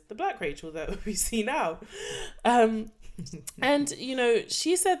side is the black Rachel that we see now. And you know,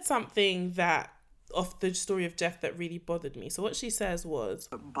 she said something that of the story of Jeff that really bothered me. So what she says was,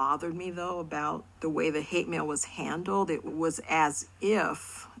 what bothered me though about the way the hate mail was handled, it was as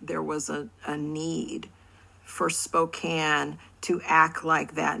if there was a need for Spokane to act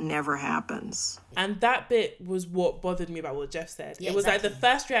like that never happens. And that bit was what bothered me about what Jeff said. It was like the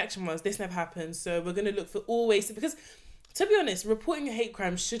first reaction was, this never happened, so we're going to look for all ways to, because to be honest, reporting a hate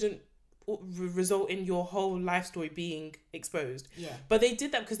crime shouldn't result in your whole life story being exposed. But they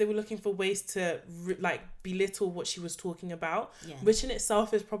did that because they were looking for ways to belittle what she was talking about, which in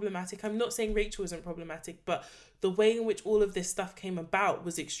itself is problematic. I'm not saying Rachel isn't problematic, but the way in which all of this stuff came about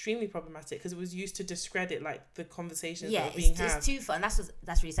was extremely problematic because it was used to discredit like the conversations that were being had. It's twofold, and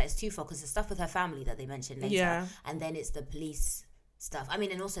that's really sad. It's twofold because the stuff with her family that they mentioned later, and then it's the police stuff. I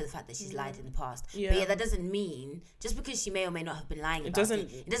mean, and also the fact that she's lied in the past. But that doesn't mean, just because she may or may not have been lying about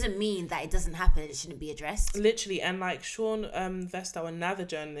it doesn't mean that it doesn't happen and it shouldn't be addressed. Literally. And like Sean Vestow, another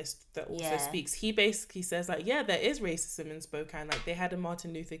journalist that also speaks, he basically says like, there is racism in Spokane. Like they had a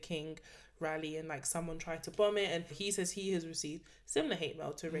Martin Luther King rally and like someone tried to bomb it, and he says he has received similar hate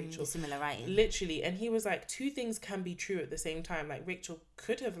mail to Rachel. Similar writing. Literally. And he was like, two things can be true at the same time. Like Rachel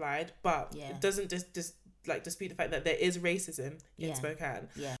could have lied, but it doesn't dispute the fact that there is racism in Spokane.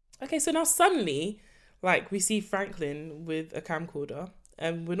 Okay, so now suddenly, like, we see Franklin with a camcorder,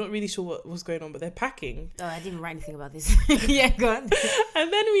 and we're not really sure what was going on, but they're packing. Oh, I didn't even write anything about this. Go on.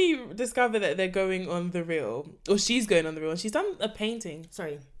 And then we discover that they're going on the reel, or she's going on the reel, and she's done a painting.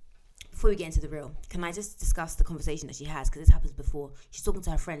 Sorry. Before we get into the reel, can I just discuss the conversation that she has? Because this happens before. She's talking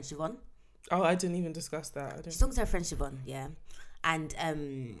to her friend, Siobhan. Oh, I didn't even discuss that. She's talking to her friend, Siobhan, and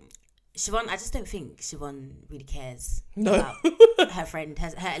Siobhan, I just don't think Siobhan really cares about her friend,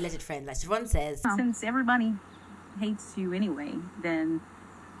 her alleged friend. Like Siobhan says, since everybody hates you anyway, then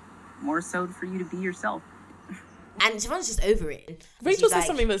more so for you to be yourself. And Siobhan's just over it. Rachel says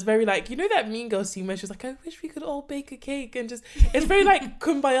something that's very like, you know that Mean Girl scene where she's like, I wish we could all bake a cake, and just, it's very like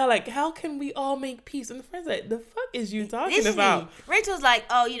kumbaya, like how can we all make peace? And the friend's like, the fuck is you talking about? Rachel's like,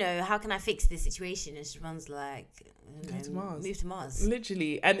 oh, you know, how can I fix this situation? And Siobhan's like, move to Mars.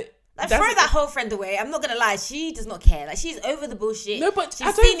 Literally. And Like, throw that whole friend away. I'm not gonna lie, she does not care. Like, she's over the bullshit. No, but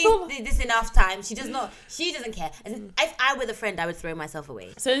she's seen this enough time. She doesn't care. And if I were the friend, I would throw myself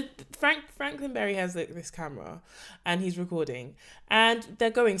away. So Franklin Berry has this camera, and he's recording, and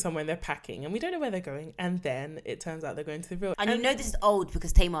they're going somewhere. And they're packing, and we don't know where they're going. And then it turns out they're going to the real. And you know this is old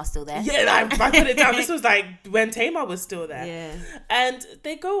because Tamar's still there. Yeah, I put it down. This was like when Tamar was still there. Yeah. And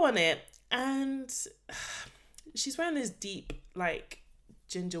they go on it, and she's wearing this deep, like,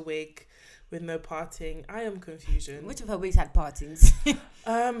 ginger wig with no parting. I am confusion. Which of her wigs had partings?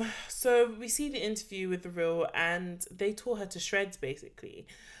 So we see the interview with the real, and they tore her to shreds, basically.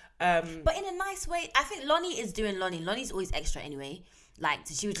 But in a nice way. I think Lonnie is doing Lonnie. Lonnie's always extra anyway. Like,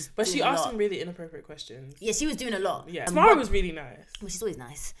 she was just. But she asked some really inappropriate questions. Yeah, she was doing a lot. Yeah, Tamara was really nice. Well, she's always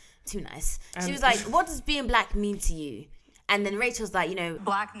nice. Too nice. She was like, "What does being black mean to you?" And then Rachel's like,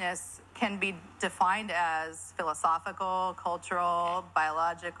 Blackness can be defined as philosophical, cultural,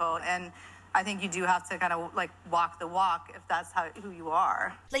 biological, and I think you do have to kind of like walk the walk if that's who you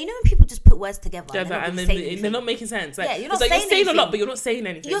are. Like, when people just put words together and then they're not making sense. Like, you're not saying a lot, but you're not saying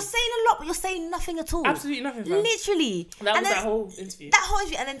anything. You're saying a lot, but you're saying nothing at all. Absolutely nothing. Fam. Literally. That whole interview.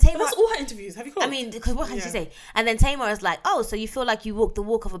 And then Tamar. That's all her interviews. Have you got? I mean, because what can she say? And then Tamar is like, "Oh, so you feel like you walk the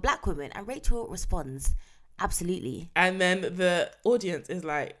walk of a black woman?" And Rachel responds, "Absolutely." And then the audience is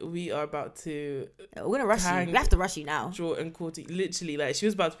like, "We are about to. We're gonna rush you. We have to rush you now." Jordan Courtney, literally, like, she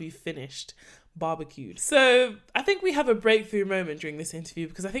was about to be finished, barbecued. So I think we have a breakthrough moment during this interview,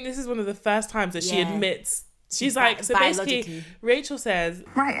 because I think this is one of the first times that she admits. She's like, so basically, Rachel says,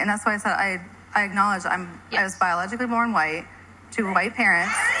 right, and that's why I said I acknowledge I was biologically born white to white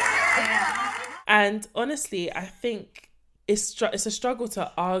parents. And honestly, I think it's a struggle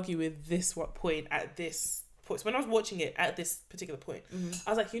to argue with this point at this point. So when I was watching it at this particular point, I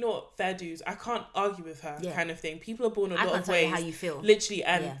was like, you know what, fair dues. I can't argue with her, kind of thing. People are born a lot of ways. How you feel. Literally,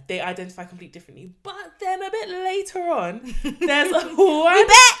 and they identify completely differently. But then a bit later on, there's one.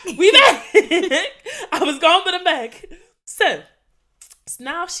 We back! I was gone, but I'm back. So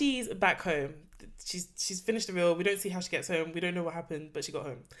now she's back home. She's finished the reel. We don't see how she gets home. We don't know what happened, but she got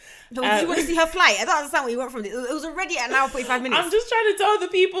home. No, you want to see her flight? I don't understand where you went from this. It was already at an hour 45 minutes. I'm just trying to tell the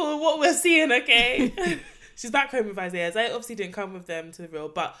people what we're seeing, okay? She's back home with Isaiah. Isaiah obviously didn't come with them to the reel,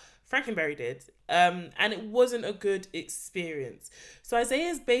 but Franklin Berry did. And it wasn't a good experience. So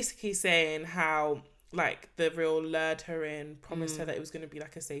Isaiah's basically saying how, like, the reel lured her in, promised her that it was going to be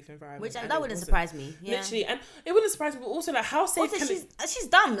like a safe environment. Which that wouldn't surprise me. Yeah. Literally, and it wouldn't surprise me, but also, like, how safe also, she's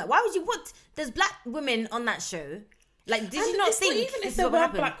dumb. Like, why would you put... There's black women on that show. Like, did you not think... Even if there were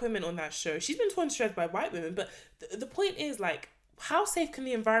black women on that show, she's been torn to shreds by white women, but the point is, like, how safe can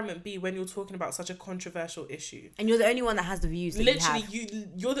the environment be when you're talking about such a controversial issue? And you're the only one that has the views that literally,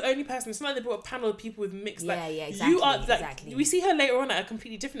 you're the only person. It's not like they brought a panel of people with mixed... exactly. You are, like, we see her later on at a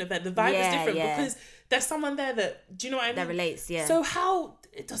completely different event. The vibe is different because there's someone there that... Do you know what I mean? That relates, yeah. So how...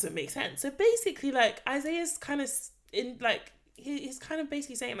 It doesn't make sense. So basically, like, Isaiah's kind of in, like... He's kind of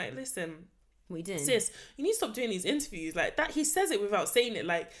basically saying, like, listen... What you doing? Sis, you need to stop doing these interviews. Like, that, he says it without saying it,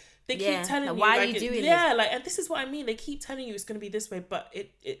 like... They keep telling you, why like, are you doing this? Yeah, like, and this is what I mean. They keep telling you it's going to be this way, but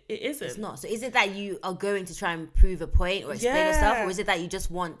it isn't. It's not. So is it that you are going to try and prove a point or explain yourself, or is it that you just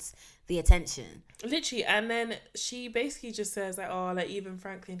want the attention? Literally, and then she basically just says, like, oh, like, even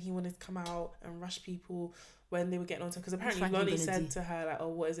Franklin, he wanted to come out and rush people when they were getting onto, because apparently Lonnie said to her, like, oh,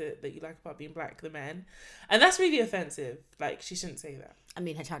 what is it that you like about being black, the men? And that's really offensive. Like, she shouldn't say that. I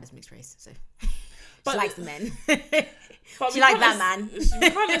mean, her child is mixed race, so... But she likes the men. But she likes that man.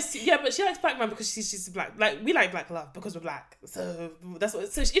 Yeah, but she likes black man because she's black. Like, we like black love because we're black. So that's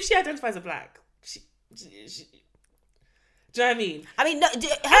what. So if she identifies as black, she do you know what I mean? I mean, no,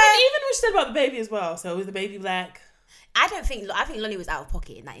 even what she said about the baby as well. So was the baby black? I think Lonnie was out of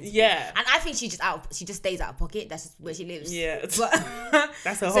pocket in that interview. Yeah, and I think she just stays out of pocket. That's just where she lives. Yeah, but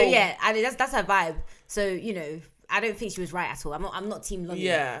that's her. So yeah, I mean that's her vibe. So you know. I don't think she was right at all. I'm not team Lonnie.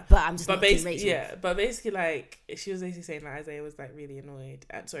 Yeah, but I'm just not team Rachel. Yeah, but basically, like, she was basically saying that Isaiah was, like, really annoyed.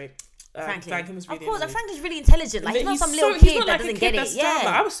 Franklin was really of course, annoyed. And Franklin's really intelligent. Like, he's not some little kid that doesn't get it. Yeah, like,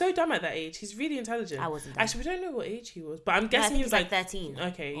 I was so dumb at that age. He's really intelligent. I wasn't dumb. Actually, we don't know what age he was, but I'm guessing he was like 13.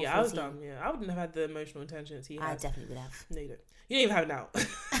 Okay, yeah, 14. I was dumb. Yeah, I wouldn't have had the emotional intelligence he had. I definitely would have. No, you don't. You don't even have it now.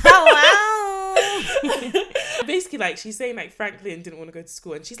 Oh wow. Basically, like, she's saying, like, Franklin didn't want to go to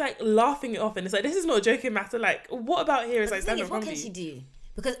school, and she's, like, laughing it off, and it's like, this is not a joking matter. Like, what about here is, like, stand-up comedy? What can she do?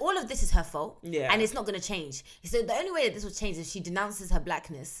 Because all of this is her fault, yeah, and it's not going to change. So the only way that this will change is she denounces her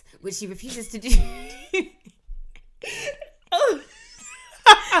blackness, which she refuses to do.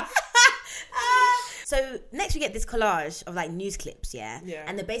 So next we get this collage of like news clips, Yeah.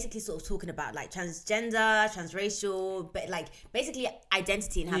 and they're basically sort of talking about like transgender, transracial, but like basically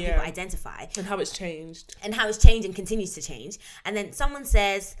identity and how people identify and how it's changed and continues to change. And then someone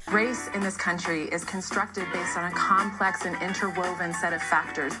says, race in this country is constructed based on a complex and interwoven set of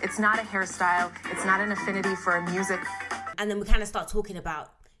factors. It's not a hairstyle. It's not an affinity for a music. And then we kind of start talking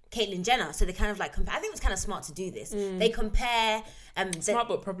about Caitlyn Jenner. So they kind of like compare. I think it was kind of smart to do this. They compare. Smart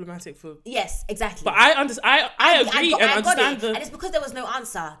but problematic for. Yes, exactly. But I understand. I agree and understand and it's because there was no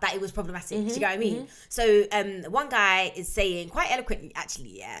answer that it was problematic. Do you get what I mean? So one guy is saying quite eloquently,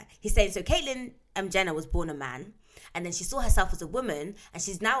 actually, he's saying, so Caitlyn Jenner was born a man. And then she saw herself as a woman, and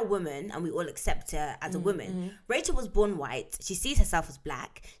she's now a woman, and we all accept her as a woman. Rachel was born white. She sees herself as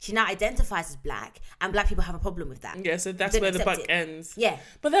black. She now identifies as black, and black people have a problem with that. Yeah, so that's where the buck ends. Yeah.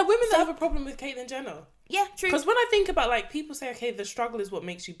 But there are women that have a problem with Caitlyn Jenner. Yeah, true. Because when I think about, like, people say, okay, the struggle is what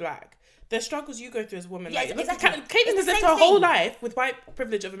makes you black. There's struggles you go through as a woman. Yeah, like, exactly. Caitlyn has lived her whole life with white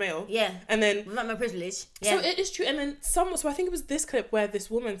privilege of a male. Yeah. And then... Without my privilege. Yeah. So it is true. And then so I think it was this clip where this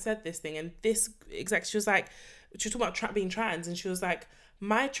woman said this thing, and this exact, she was talking about being trans, and she was like,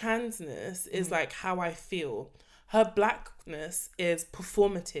 my transness is like how I feel. Her blackness is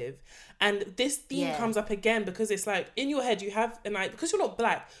performative. And this theme comes up again because it's like, in your head, you have an idea, because you're not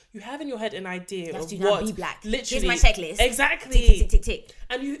black, you have in your head an idea of what... be black. Literally. Here's my checklist. Exactly. Tick, tick, tick, tick.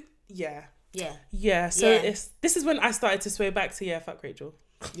 And you... Yeah. Yeah. Yeah. So this is when I started to sway back to, fuck Rachel.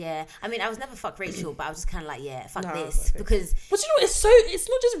 Yeah, I mean, I was never fuck Rachel, but I was just kind of like, fuck this, okay. because. But you know, it's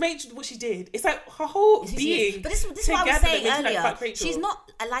not just Rachel what she did. It's like her whole being. But this is what I was saying earlier. Like, she's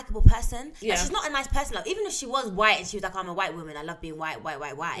not a likable person. Yeah. Like, she's not a nice person. Like, even if she was white and she was like, I'm a white woman, I love being white.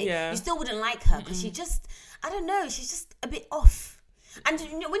 Yeah. You still wouldn't like her because she just, I don't know, she's just a bit off. And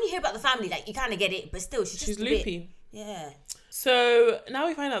you know, when you hear about the family, like, you kind of get it, but still, she's just loopy. Yeah. So now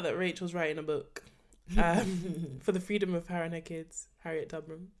we find out that Rachel's writing a book for the freedom of her and her kids, Harriet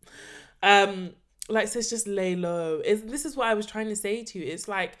Tubman. Like, so it's just lay low. This is what I was trying to say to you. It's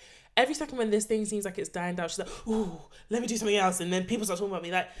like every second when this thing seems like it's dying down, she's like, ooh, let me do something else. And then people start talking about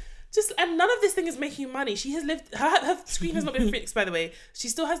me. Like, and none of this thing is making you money. She has lived, her screen has not been fixed, by the way. She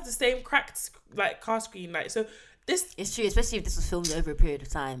still has the same cracked, like, car screen. Like, so this... It's true, especially if this was filmed over a period of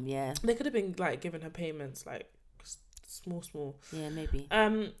time, yeah. They could have been, like, giving her payments, like, small. Yeah, maybe.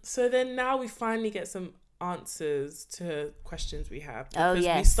 So then now we finally get some answers to questions we have, because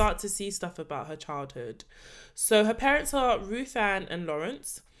we start to see stuff about her childhood. So her parents are Ruth Ann and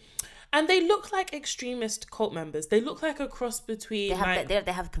Lawrence, and they look like extremist cult members. They look like a cross between they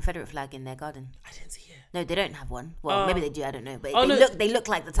have a Confederate flag in their garden. I didn't see it. No, they don't have one. Well, maybe they do, I don't know. But they look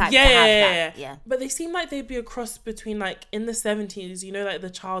like the type to have that. Yeah. But they seem like they'd be a cross between, like, in the 70s, you know, like the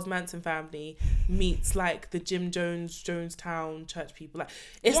Charles Manson family meets like the Jim Jonestown church people. Like,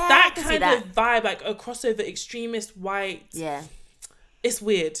 it's that kind of vibe, like a crossover extremist white. Yeah. It's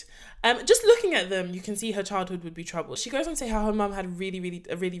weird. Just looking at them, you can see her childhood would be troubled. She goes on to say how her mum had a really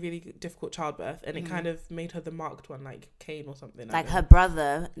difficult childbirth, and it kind of made her the marked one, like Cain or something. Like her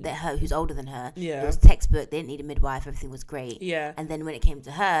brother, who's older than her. Yeah. It was textbook. They didn't need a midwife. Everything was great. Yeah. And then when it came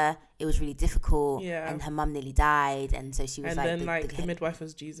to her, it was really difficult. Yeah. And her mum nearly died, and so she was the midwife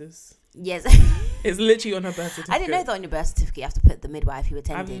was Jesus. Yes. It's literally on her birth certificate. I didn't know that on your birth certificate you have to put the midwife who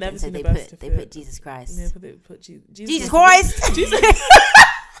attended. I've never seen they a birth certificate. They put Jesus Christ. Yeah, but they put Jesus Christ.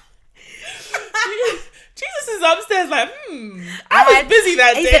 Jesus is upstairs like, I was busy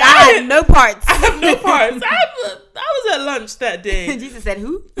that day. He said, I had no parts. I have no parts. I was at lunch that day. Jesus said,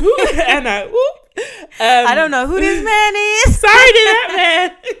 who? And I don't know who this man is. Sorry to that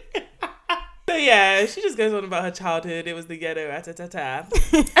man. So yeah, she just goes on about her childhood. It was the ghetto,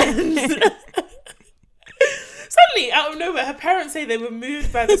 Suddenly, out of nowhere, her parents say they were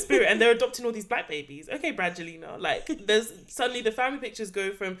moved by the spirit and they're adopting all these black babies. Okay, Brangelina. Like, suddenly the family pictures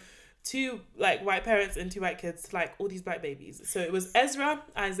go from 2 like white parents and 2 white kids to like all these black babies. So it was Ezra,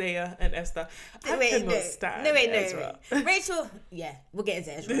 Isaiah, and Esther. Ezra. Rachel, we'll get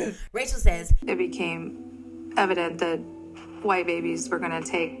into Ezra. Rachel says, it became evident that white babies were going to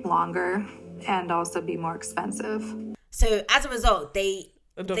take longer and also be more expensive. So as a result, they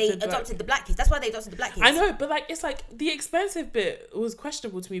adopted the black kids. That's why they adopted the black kids. I know, but like, it's like the expensive bit was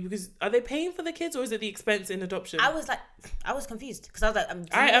questionable to me, because are they paying for the kids or is it the expense in adoption? I was confused, because I was like,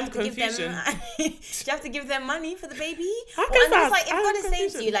 I am confusion. Do you have to give them money for the baby? How and it's like, if God is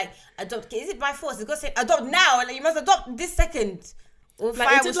saying to you, like, adopt, is it by force? Is God saying adopt now? Like, you must adopt this second. Or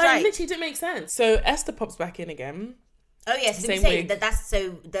like, it literally didn't make sense. So Esther pops back in again. Oh yes, did we say that? That's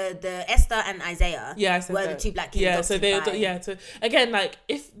so the Esther and Isaiah. Yeah, I said were that. The 2 black kids. Yeah, so so again, like,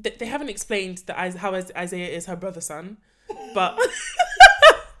 if they haven't explained that how Isaiah is her brother's son, but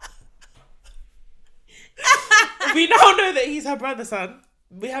we now know that he's her brother son.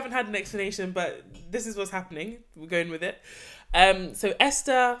 We haven't had an explanation, but this is what's happening. We're going with it. So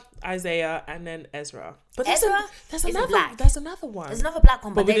Esther, Isaiah, and then Ezra. But there's another one. There's another black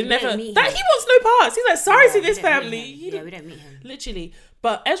one, but we they never meet him. That he wants no parts. He's like, sorry to this family. Yeah, we don't meet him. Literally.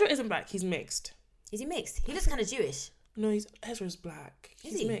 But Ezra isn't black. He's mixed. Is he mixed? He looks kind of Jewish. No, Ezra's black.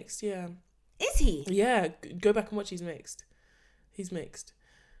 He's mixed. Yeah. Is he? Yeah. Go back and watch. He's mixed.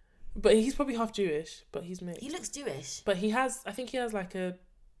 But he's probably half Jewish, but he's mixed. He looks Jewish. But I think he has like a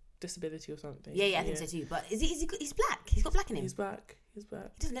disability or something. Yeah, I think so too. But he's black. He's got black in him. He's black. He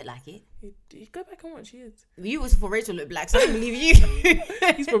doesn't look like it. You go back and watch. He is. You was for Rachel look black, so I don't believe you.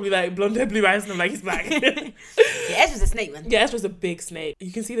 He's probably like blonde hair, blue eyes, and I'm like, he's black. Yeah, Ezra's a snake, man. Yeah, Ezra's a big snake.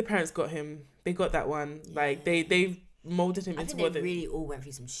 You can see the parents got him. They got that one. Like they molded him into what they really all went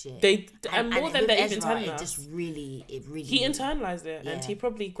through some shit. And more than they're even telling us. It really. He internalized it, and he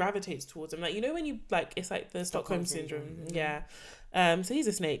probably gravitates towards him. Like, you know when you like, it's like the Stockholm syndrome. Yeah. So he's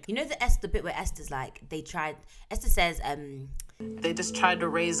a snake. You know the bit where Esther's like, Esther says, they just tried to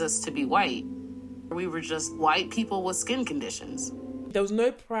raise us to be white. We were just white people with skin conditions. There was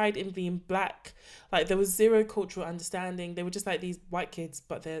no pride in being black. Like, there was zero cultural understanding. They were just like these white kids,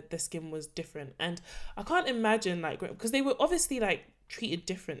 but their skin was different. And I can't imagine, like, because they were obviously like treated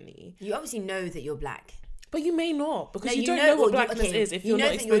differently. You obviously know that you're black. But you may not, because you don't know what blackness is if you're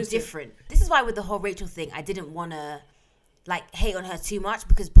not exposed to it. You know that you're different. This is why with the whole Rachel thing, I didn't want to like hate on her too much,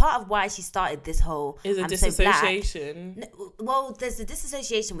 because part of why she started this whole is a disassociation. Well, there's the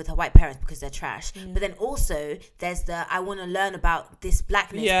disassociation with her white parents because they're trash, but then also there's I want to learn about this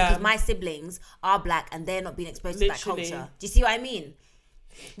blackness because my siblings are black and they're not being exposed to that culture. Do you see what I mean?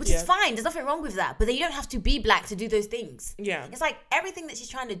 Which is fine. There's nothing wrong with that. But then you don't have to be black to do those things. Yeah. It's like everything that she's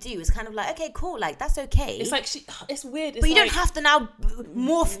trying to do is kind of like, okay, cool. Like, that's okay. It's like it's weird. But you don't have to now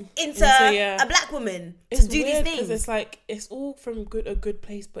morph into a black woman to do these things. It's like, it's all from a good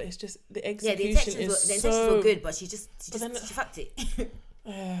place, but it's just the execution the intentions were good, but she fucked it.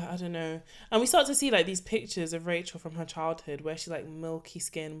 I don't know. And we start to see like these pictures of Rachel from her childhood where she's like milky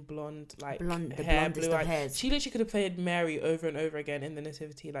skin, blonde hair, blue eyes. She literally could have played Mary over and over again in the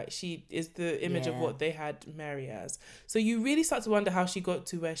Nativity. Like, she is the image of what they had Mary as. So you really start to wonder how she got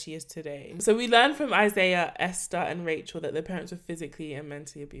to where she is today. So we learn from Isaiah, Esther and Rachel that their parents were physically and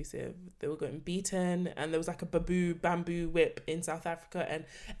mentally abusive. They were getting beaten, and there was like a bamboo whip in South Africa, and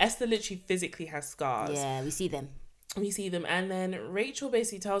Esther literally physically has scars. Yeah, we see them. And then Rachel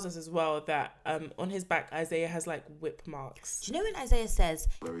basically tells us as well that on his back Isaiah has like whip marks. Do you know when Isaiah says,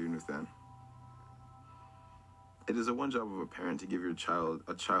 "Whatever you understand, it is the one job of a parent to give your child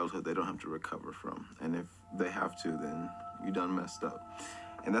a childhood they don't have to recover from, and if they have to, then you done messed up."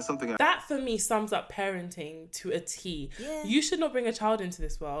 And that's something that for me sums up parenting to a T. Yeah. You should not bring a child into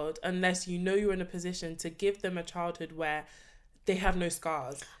this world unless you know you're in a position to give them a childhood where they have no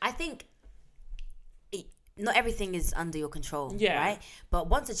scars. I think not everything is under your control, right? But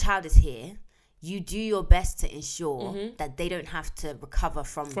once a child is here, you do your best to ensure that they don't have to recover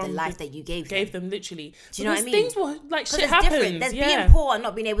from the life that you gave them. Literally. Do you know what I mean? Things will, like, shit happens. Different. There's being poor and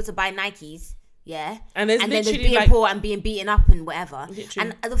not being able to buy Nikes, and then there's being poor and being beaten up and whatever.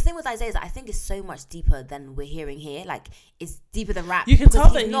 Literally. And the thing with Isaiah is that I think it's so much deeper than we're hearing here. Like, it's deeper than rap. You can tell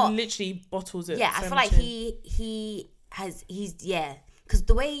that he literally bottles it. Yeah, I feel like because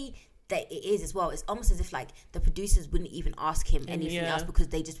the way that it is as well, it's almost as if like the producers wouldn't even ask him anything else because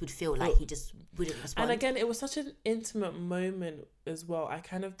they just would feel like he just wouldn't respond. And again, it was such an intimate moment as well. I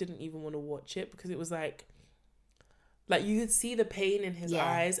kind of didn't even want to watch it because it was like you could see the pain in his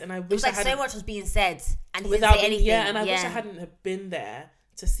eyes, and I wish it was like so much was being said and he didn't say anything. And I wish I hadn't have been there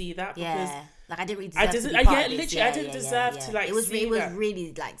to see that because like I didn't really deserve to be part of this. I didn't deserve to like. It was see that.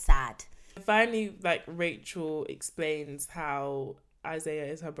 Really like sad. Finally, like Rachel explains how Isaiah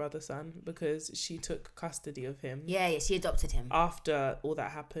is her brother's son because she took custody of him. Yeah, she adopted him after all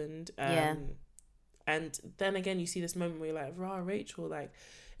that happened. And then again, you see this moment where you're like, "Rah, Rachel!" Like,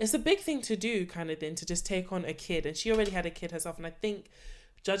 it's a big thing to do, kind of thing, to just take on a kid. And she already had a kid herself, and I think,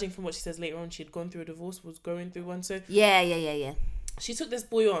 judging from what she says later on, she had gone through a divorce, was going through one. So yeah. She took this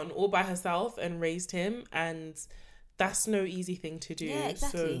boy on all by herself and raised him, and that's no easy thing to do. Yeah,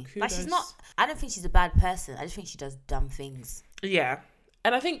 exactly. So but she's not. I don't think she's a bad person. I just think she does dumb things. Yeah.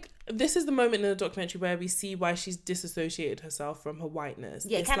 And I think this is the moment in the documentary where we see why she's disassociated herself from her whiteness.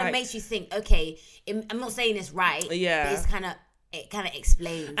 Yeah, it kind of makes you think, okay, I'm not saying it's right, but it's kind of it kind of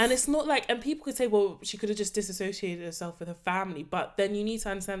explains. And it's not like, and people could say, well, she could have just disassociated herself with her family. But then you need to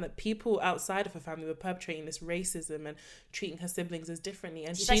understand that people outside of her family were perpetrating this racism and treating her siblings as differently.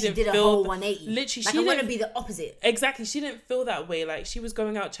 And she didn't did a feel whole 180. Literally, like, she I want to didn't be the opposite. Exactly. She didn't feel that way. Like, she was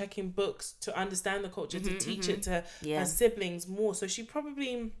going out checking books to understand the culture, to teach it to her siblings more. So she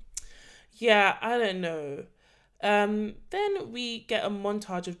probably, I don't know. Then we get a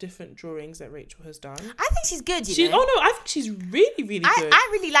montage of different drawings that Rachel has done. I think she's good, you know. Oh no, I think she's really, really good. I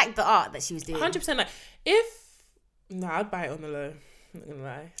really like the art that she was doing. 100%. Like, I'd buy it on the low. I'm not gonna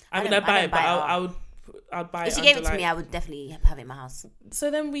lie. I mean, I'd buy it, but I'd buy it. If she gave it to me, I would definitely have it in my house.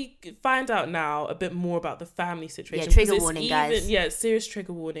 So then we find out now a bit more about the family situation. Yeah, trigger warning, guys. Yeah, serious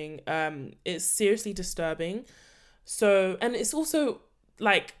trigger warning. It's seriously disturbing. So, and it's also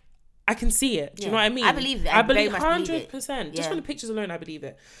like, I can see it. Do you know what I mean? I believe it. I believe 100%. Just from the pictures alone, I believe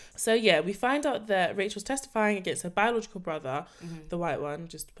it. So yeah, we find out that Rachel's testifying against her biological brother, the white one,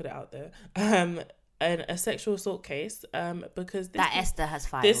 just to put it out there, in a sexual assault case, because Esther has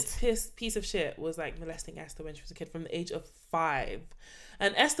filed. This piece of shit was like molesting Esther when she was a kid from the age of 5.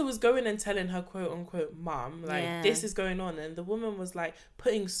 And Esther was going and telling her quote unquote mum, like, this is going on. And the woman was like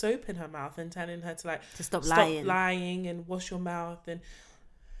putting soap in her mouth and telling her to like stop lying and wash your mouth. And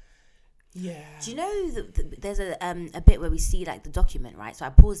yeah. Do you know there's a bit where we see like the document, right? So I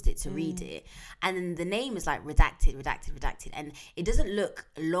paused it to read it, and then the name is like redacted, and it doesn't look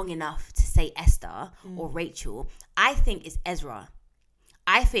long enough to say Esther or Rachel. I think it's Ezra.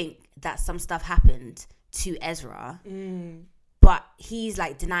 I think that some stuff happened to Ezra, but he's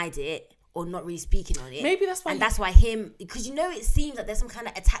like denied it or not really speaking on it. Maybe that's why. And that's why him, because you know it seems like there's some kind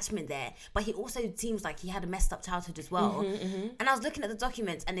of attachment there, but he also seems like he had a messed up childhood as well. And I was looking at the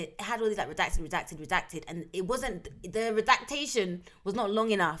documents and it had all these like redacted, and it wasn't, the redactation was not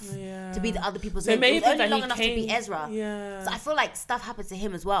long enough to be the other people's name. It was only long enough to be Ezra. Yeah. So I feel like stuff happened to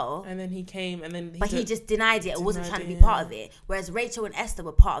him as well. And then he came and then he just denied it or wasn't trying to be part of it. Whereas Rachel and Esther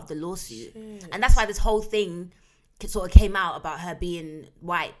were part of the lawsuit. And that's why this whole thing sort of came out about her being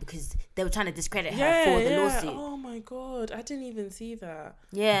white, because they were trying to discredit her for the lawsuit. Oh my god, I didn't even see that.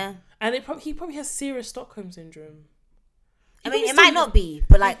 Yeah. And he probably has serious Stockholm syndrome. I mean, it might not be,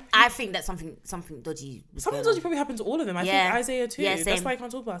 but like I think that something dodgy. Something dodgy probably happened to all of them. I think Isaiah too. Yeah, that's why I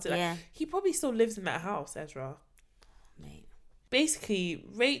can't talk about it. Like, he probably still lives in that house, Ezra. Mate. Basically,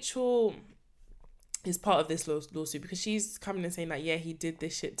 Rachel is part of this lawsuit because she's coming and saying like, yeah, he did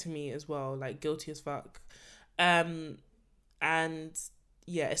this shit to me as well, like guilty as fuck. And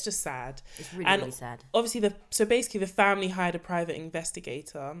yeah, it's just sad. It's really sad. Obviously, basically the family hired a private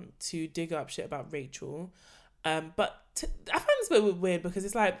investigator to dig up shit about Rachel. But I find this a bit weird because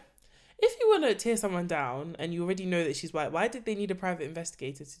it's like, if you want to tear someone down and you already know that she's white, why did they need a private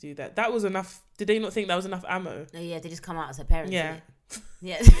investigator to do that? That was enough. Did they not think that was enough ammo? No, yeah, they just come out as her parents. Yeah.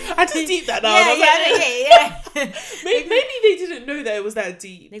 Yeah. I just deep that now. Yeah. Maybe they didn't know that it was that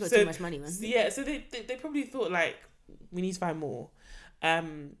deep. They got too much money, man. Yeah, so they probably thought like, we need to find more.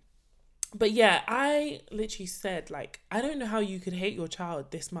 But yeah, I literally said like, I don't know how you could hate your child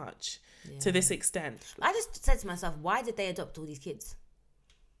this much to this extent. I just said to myself, why did they adopt all these kids?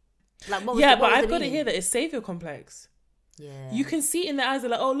 Like, but I've got to hear that it's savior complex. Yeah, you can see it in their eyes.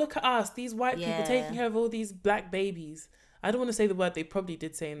 They're like, oh, look at us, these white people taking care of all these black babies. I don't want to say the word they probably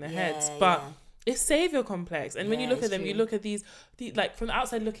did say in their heads, but it's savior complex. And when you look at them, you look at these like from the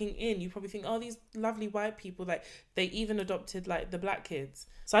outside looking in, you probably think, oh, these lovely white people, like they even adopted like the black kids.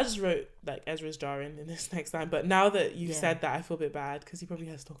 So I just wrote like Ezra's jarring in this next line. But now that you've said that, I feel a bit bad because he probably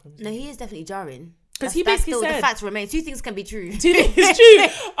has Stockholm syndrome. No, he is definitely jarring. Because he basically said... The facts remain. 2 things can be true. 2 things is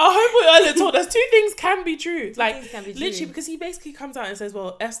true. Our homeboy earlier told us 2 things can be true. Like, literally, because he basically comes out and says,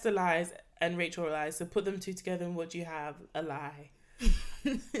 well, Esther lies and Rachel lies. So put them 2 together and what do you have? A lie.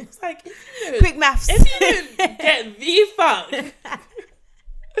 It's like... Quick maths. If you didn't get the fuck...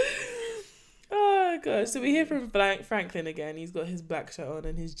 Oh, gosh. So we hear from Franklin again. He's got his black shirt on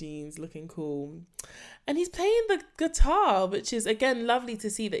and his jeans looking cool. And he's playing the guitar, which is, again, lovely to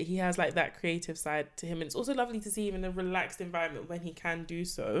see that he has, like, that creative side to him. And it's also lovely to see him in a relaxed environment when he can do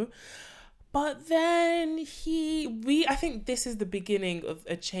so. But then I think this is the beginning of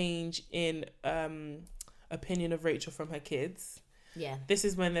a change in opinion of Rachel from her kids. Yeah. This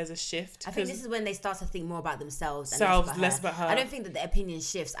is when there's a shift. I think this is when they start to think more about themselves and less about her. I don't think that the opinion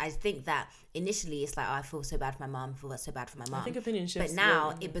shifts. I think that initially it's like, oh, I feel so bad for my mom. I feel so bad for my mom. I think opinion shifts. But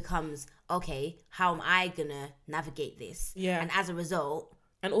now it becomes, okay, how am I going to navigate this? Yeah. And as a result,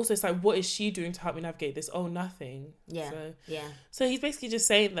 And also, it's like, what is she doing to help me navigate this? Oh, nothing. Yeah. So he's basically just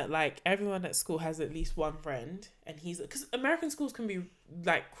saying that, like, everyone at school has at least one friend. And because American schools can be,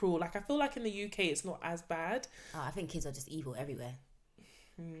 like, cruel. Like, I feel like in the UK, it's not as bad. Oh, I think kids are just evil everywhere.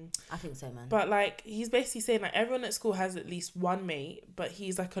 I think so, man. But, like, he's basically saying, like, everyone at school has at least one mate, but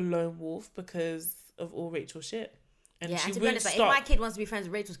he's, like, a lone wolf because of all Rachel's shit. And to be honest, like, if my kid wants to be friends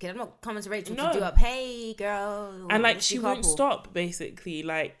with Rachel's kid, I'm not coming to Rachel to do up, hey, girl. And, like, she won't stop, basically.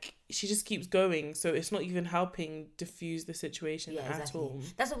 Like, she just keeps going. So it's not even helping diffuse the situation at all.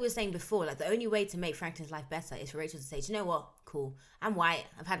 That's what we were saying before. Like, the only way to make Franklin's life better is for Rachel to say, do you know what? Cool. I'm white.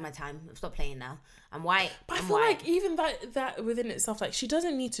 I've had my time. I've stopped playing now. I'm white. But I feel like even that within itself, like, she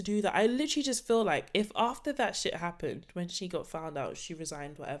doesn't need to do that. I literally just feel like if after that shit happened, when she got found out, she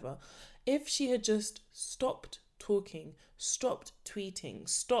resigned, whatever, if she had just stopped talking, stopped tweeting,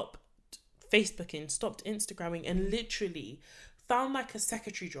 stopped Facebooking, stopped Instagramming, and literally found like a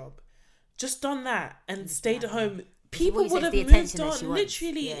secretary job, just done that and stayed at home, people would have moved on.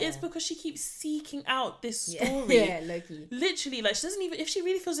 Literally, it's because she keeps seeking out this story. Low-key. Literally, like, she doesn't even, if she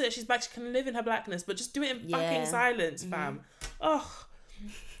really feels that she's black, she can live in her blackness, but just do it in fucking silence, fam. Oh,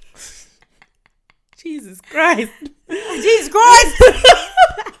 Jesus Christ. Jesus Christ.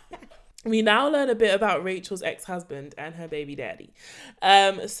 We now learn a bit about Rachel's ex-husband and her baby daddy.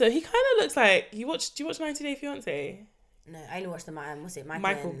 So he kind of looks like... Do you watch 90 Day Fiancé? No, I only watched the what's it?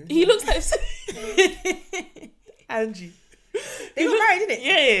 Michael. He looks like... Angie. They got married, didn't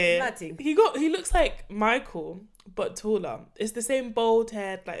it? Yeah. He looks like Michael, but taller. It's the same bald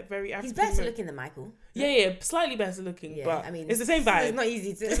head, like very African. He's better looking than Michael. Yeah, slightly better looking, but I mean, it's the same vibe. It's not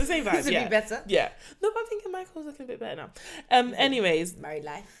easy to... It's the same vibe, to be better. Yeah. No, but I'm thinking Michael's looking a bit better now. Anyways. Married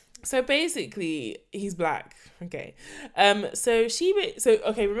life. So basically, he's black. Okay.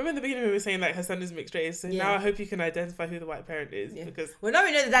 Okay, remember in the beginning we were saying like her son is mixed race. So now I hope you can identify who the white parent is because... Well, now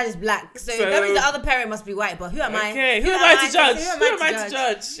we know that dad is black. So that means the other parent must be white. But who am I? Okay, who am I to judge? Who am I to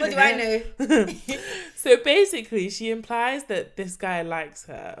judge? What do I know? So basically, she implies that this guy likes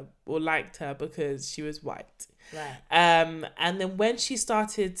her or liked her because she was white. Right. And then when she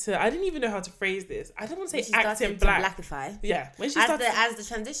started to, I didn't even know how to phrase this. I don't want to say acting black. To blackify. Yeah. When she as the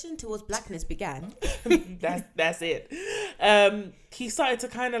transition towards blackness began. that's it. He started to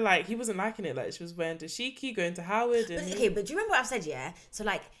kind of like, he wasn't liking it. Like, she was wearing dashiki, going to Howard. And but do you remember what I've said? Yeah. So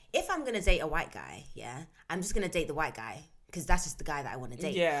like, if I'm gonna date a white guy, I'm just gonna date the white guy because that's just the guy that I want to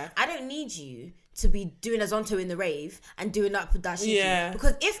date. Yeah. I don't need you to be doing Azonto in the rave and doing up with Dashiki. Yeah.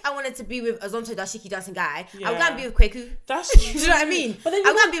 Because if I wanted to be with Azonto Dashiki dancing guy, I'm going to be with Kweku. That's true. Do you know what I mean? But then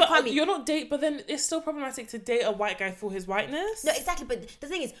I'm going to be with Kwame. You're not but then it's still problematic to date a white guy for his whiteness. No, exactly. But the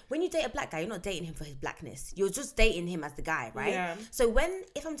thing is, when you date a black guy, you're not dating him for his blackness. You're just dating him as the guy, right? Yeah. So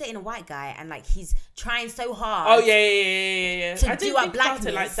if I'm dating a white guy and like he's trying so hard. Oh yeah. To do up blackness.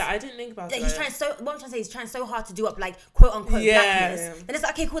 It like that. I didn't think about it. He's trying what I'm trying to say, he's trying so hard to do up like quote unquote blackness. Yeah. Then it's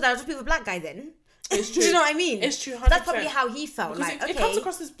like, okay, cool, then I'll just be with a black guy then. It's true. Do you know what I mean? It's true. 100%. That's probably how he felt. Because like, it comes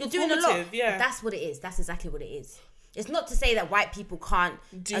across as you're doing a lot. Yeah. That's what it is. That's exactly what it is. It's not to say that white people can't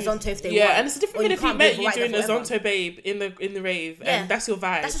Azonto if they want. Yeah, and it's a different thing if you met you doing Azonto babe in the rave and that's your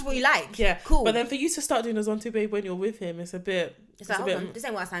vibe. That's just what you like. Yeah, cool. But then for you to start doing Azonto babe when you're with him, it's a bit. It's like, hold on, this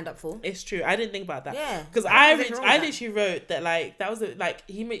ain't what I signed up for. It's true. I didn't think about that. Yeah, because I literally wrote that like that was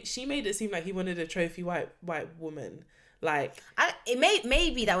she made it seem like he wanted a trophy white woman. Like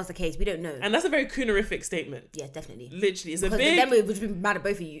maybe that was the case. We don't know, and that's a very coonerific statement. Yeah, definitely. Literally, it's because a big. Then we would have been mad at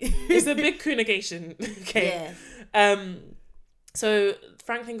both of you. It's a big coonegation. Okay. Yeah. So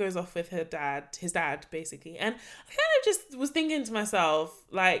Franklin goes off with his dad, basically. And I kind of just was thinking to myself,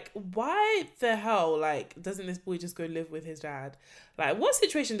 like, why the hell, like, doesn't this boy just go live with his dad? Like, what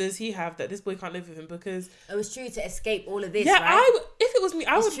situation does he have that this boy can't live with him? Because it was true to escape all of this, yeah, right? If it was me,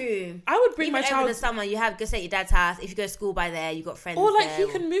 I would bring even my child. Over the summer, you go stay at your dad's house. If you go to school by there, you got friends or like there,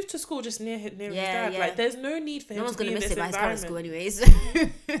 he can move to school just near his dad. Yeah. Like, there's no need for him. No one's gonna miss it by his current school, anyways.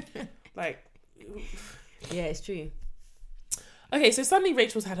 Like, yeah, it's true. Okay, so suddenly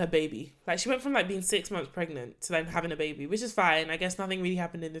Rachel's had her baby. Like, she went from like being 6 months pregnant to then having a baby, which is fine. I guess nothing really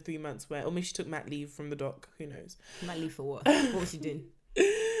happened in the 3 months or maybe she took mat leave from the doc. Who knows? Mat leave for what? What was she doing?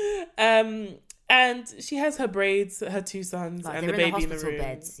 And she has her braids, her 2 sons, and the baby in the room.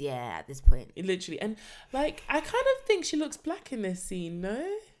 Beds, yeah, at this point. Literally. And like, I kind of think she looks black in this scene,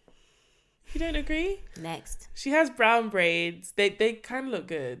 no? You don't agree? Next. She has brown braids. They kind of look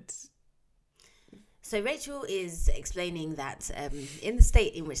good. So Rachel is explaining that in the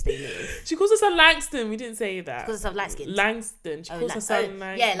state in which they live, she calls her son Langston. We didn't say that. She calls herself Langston. Langston. She calls her son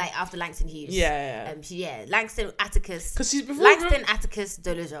Langston. Yeah, like after Langston Hughes. Yeah. Langston Atticus. Because she's Langston Atticus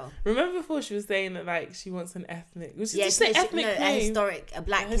Dolezal. Remember before she was saying that like she wants an ethnic. Was yeah, just say ethnic name? A historic, a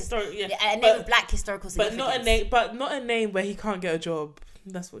black, a name of black historical But significance. not a name where he can't get a job.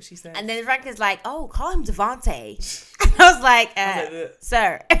 That's what she said. And then Frank is like, "Oh, call him Devante." And I was like,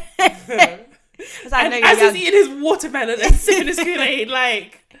 "Sir." And as he's eating his watermelon and sipping his Kool-Aid,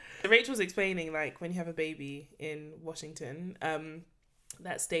 like Rachel's explaining, like when you have a baby in Washington,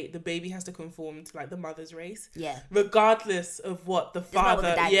 that state, the baby has to conform to like the mother's race. Yeah. Regardless of what the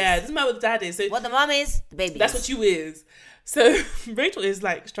father. Doesn't matter what the dad is. So what the mom is, the baby. That's what you is. So Rachel is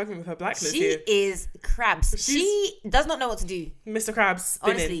like struggling with her blackness. She is Krabs. She does not know what to do. Mr. Krabs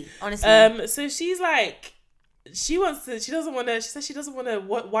spinning. Honestly. So she's like, she says she doesn't want to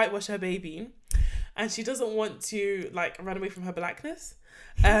whitewash her baby, and she doesn't want to like run away from her blackness.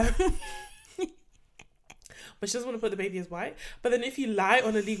 But she doesn't want to put the baby as white. But then if you lie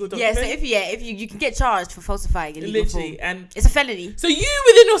on a legal document... Yeah, so if you can get charged for falsifying a legal form. And it's a felony. So you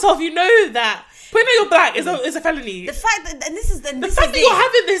within yourself, you know that putting out your black is a felony. The fact that, and this is the fact that you're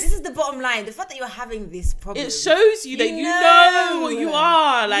having this... This is the bottom line. The fact that you're having this problem... It shows you that you know what you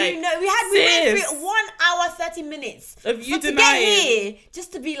are. Like, you know, we went through 1 hour, 30 minutes. Of you denying. To get here,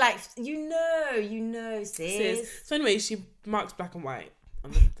 just to be like, you know, sis. So anyway, she marks black and white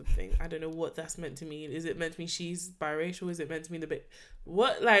on the thing. I don't know what that's meant to mean. Is it meant to mean she's biracial? Is it meant to mean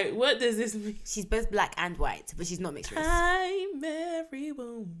what does this mean? She's both black and white, but she's not mixed race. I'm every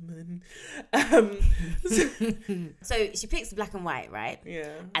woman. So she picks black and white, right?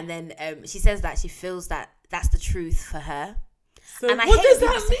 Yeah. And then she says that she feels that that's the truth for her. So and what does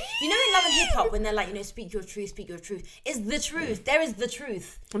that mean? You know in Love and Hip Hop when they're like, speak your truth. It's the truth. There is the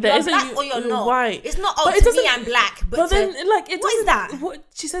truth. There you're black or you're not. White. It's not, to me I'm black. But then, like, what is that? What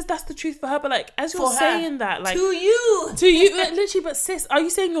she says, that's the truth for her. But, like, as you're saying that, like... To you. Like, literally, but sis, are you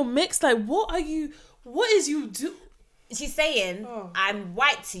saying you're mixed? Like, what is you do... She's saying, I'm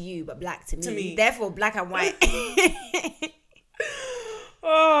white to you, but black to me. To me. Therefore, black and white.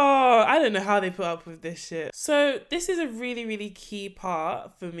 Oh, I don't know how they put up with this shit. So this is a really, really key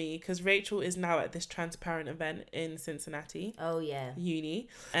part for me because Rachel is now at this transparent event in Cincinnati. Oh, yeah. Uni.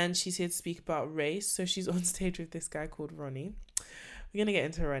 And she's here to speak about race. So she's on stage with this guy called Ronnie. We're going to get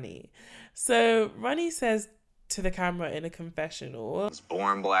into Ronnie. So Ronnie says to the camera in a confessional, I was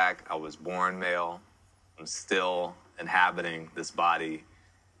born black. I was born male. I'm still inhabiting this body.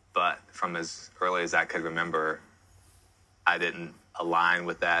 But from as early as I could remember, I didn't align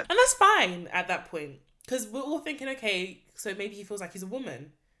with that. And that's fine at that point. Because we're all thinking, okay, so maybe he feels like he's a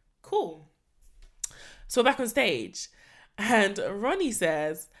woman. Cool. So we're back on stage. And Ronnie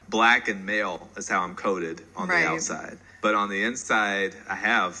says... Black and male is how I'm coded on the outside. But on the inside, I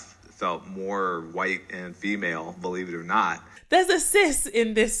have felt more white and female, believe it or not. There's a cis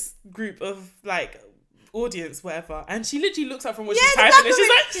in this group of, like... audience, whatever, and she literally looks up from what she's typing and she's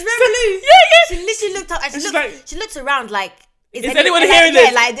like, she's very loose. Yeah. She literally looked up and she looks around like, is anyone hearing this?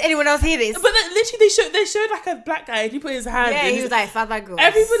 Yeah, like, did anyone else hear this? But then, literally, they showed like a black guy and he put his hand. Yeah, he was like, "Father God."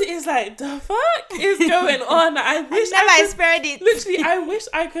 Everybody is like, "The fuck is going on?" I wish I spared it. Literally, I wish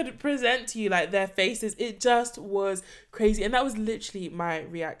I could present to you like their faces. It just was crazy, and that was literally my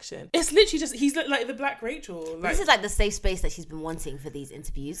reaction. It's literally just he's like the Black Rachel. Like, this is like the safe space that she's been wanting for these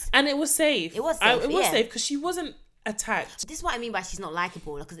interviews, and it was safe. It was safe. It was safe because she wasn't attacked. This is what I mean by she's not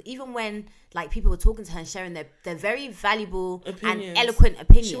likable, because even when like people were talking to her and sharing their very valuable and eloquent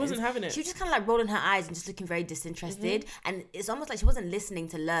opinions, she wasn't having it. She was just kind of like rolling her eyes and just looking very disinterested, and it's almost like she wasn't listening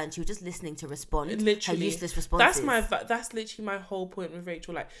to learn, she was just listening to respond. Literally her useless responses. That's literally my whole point with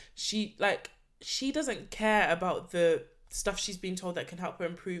Rachel. Like she doesn't care about the stuff she's being told that can help her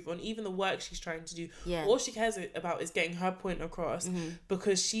improve on even the work she's trying to do. All she cares about is getting her point across,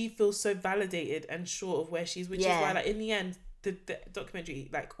 because she feels so validated and sure of where she is, which is why like in the end the documentary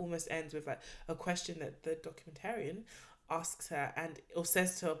like almost ends with like a question that the documentarian asks her or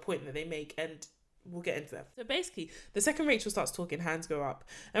says to a point that they make, and we'll get into that. So basically, the second Rachel starts talking, hands go up.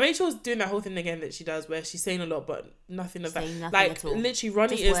 And Rachel's doing that whole thing again that she does where she's saying a lot, but nothing of that. Like, literally,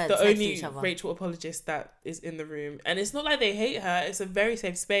 Ronnie is the only Rachel apologist that is in the room. And it's not like they hate her. It's a very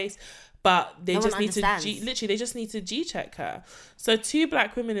safe space. But they just need to G-check her. So 2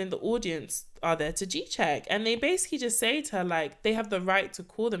 black women in the audience are there to G-check, and they basically just say to her, like, they have the right to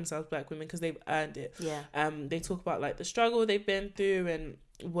call themselves black women because they've earned it. Yeah. They talk about like the struggle they've been through and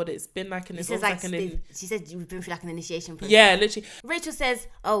what it's been like, and she it's says like she said you've been through like an initiation process. Yeah, literally. Rachel says,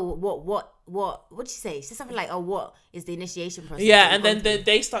 "Oh, what did she say?" She said something like, "Oh, what is the initiation process?" Yeah, and then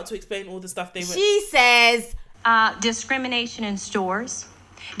they start to explain all the stuff they went. She says, discrimination in stores,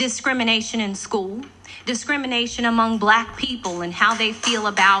 discrimination in school, discrimination among black people and how they feel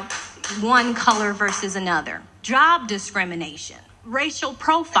about one color versus another, job discrimination, racial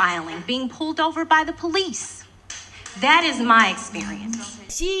profiling, being pulled over by the police. That is my experience.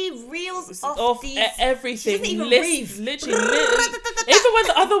 She reels off these, everything. She doesn't even breathe. Literally. Even when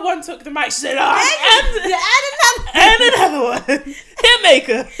the other one took the mic, she said, and another one.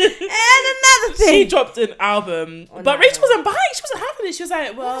 Hitmaker. And another thing. She dropped an album. But Rachel wasn't buying. She wasn't having it. She was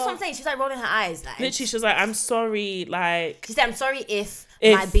like, well. That's what I'm saying. She was like rolling her eyes. Like, literally, she was like, I'm sorry. Like, she said, I'm sorry if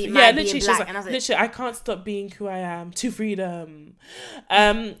my being black. She was like, and I was like, literally, I can't stop being who I am to freedom.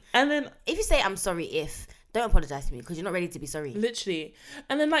 And then. If you say, I'm sorry if. Don't apologize to me because you're not ready to be sorry. Literally.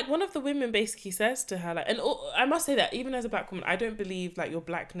 And then like one of the women basically says to her, like, and I must say that even as a black woman, I don't believe like your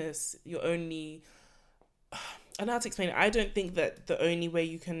blackness, your only, I don't know how to explain it. I don't think that the only way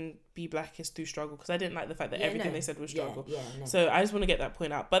you can be black is through struggle, because I didn't like the fact that everything they said was struggle. No. So I just want to get that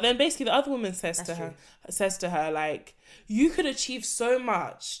point out. But then basically the other woman says to her like, you could achieve so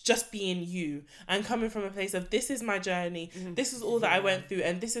much just being you and coming from a place of, this is my journey, this is all that I went through,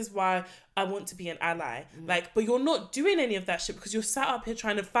 and this is why I want to be an ally. Like, but you're not doing any of that shit because you're sat up here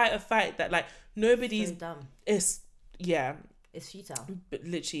trying to fight a fight that like nobody's so dumb. It's futile. But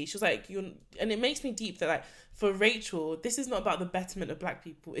literally, she was like, and it makes me deep that like for Rachel, this is not about the betterment of black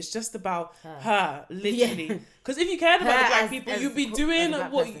people. It's just about her literally. Because if you cared about the black people, you'd be doing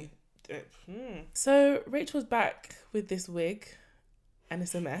what you. So Rachel's back with this wig, and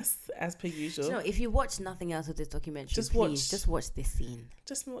it's a mess as per usual. You know, if you watch nothing else of this documentary, just watch this scene.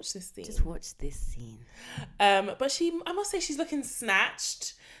 Just watch this scene. Just watch this scene. But I must say, she's looking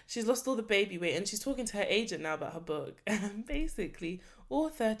snatched. She's lost all the baby weight, and she's talking to her agent now about her book. And basically, all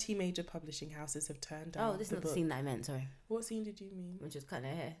 30 major publishing houses have turned down. Oh, this is not the scene that I meant. Sorry. What scene did you mean? When she was cutting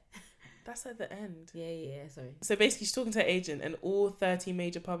her hair. That's at the end. Yeah, sorry. So basically, she's talking to her agent, and all 30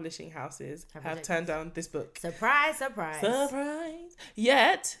 major publishing houses have turned down this book. Surprise. Surprise.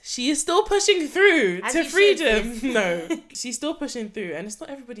 Yet, she is still pushing through to freedom. No, she's still pushing through, and it's not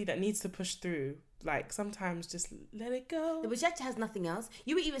everybody that needs to push through. Like, sometimes just let it go. But she actually has nothing else.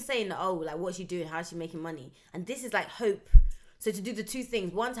 You were even saying, like, what's she doing? How's she making money? And this is like hope. So to do the two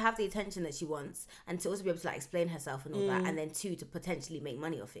things, one, to have the attention that she wants, and to also be able to like explain herself and all that, and then two, to potentially make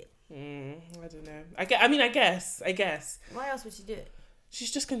money off it. I don't know. I guess. Why else would she do it?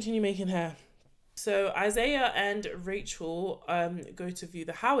 She's just continue making hair. So Isaiah and Rachel go to view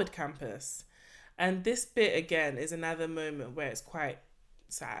the Howard campus. And this bit, again, is another moment where it's quite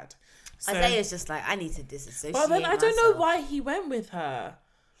sad. So, Isaiah's just like, I need to disassociate But then I don't know why he went with her.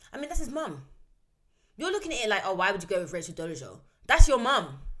 I mean, that's his mum. You're looking at it like, oh, why would you go with Rachel Dolezal? That's your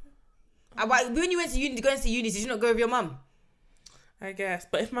mum. When you went to uni, going to uni, did you not go with your mum? I guess.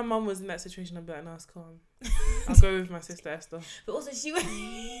 But if my mum was in that situation, I'd be like, no, it's calm. I'll go with my sister Esther. But also she went...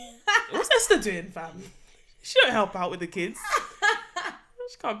 What's Esther doing, fam? She don't help out with the kids.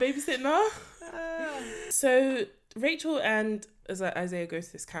 She can't babysit now. So Rachel and Isaiah go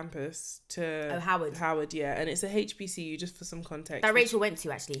to this campus to Howard, yeah, and it's a HBCU, just for some context. That Rachel went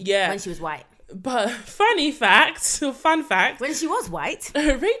to, actually. Yeah. When she was white. But fun fact. When she was white.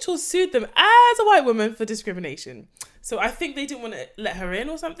 Rachel sued them as a white woman for discrimination. So I think they didn't want to let her in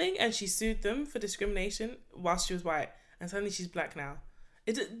or something, and she sued them for discrimination whilst she was white. And suddenly she's black now.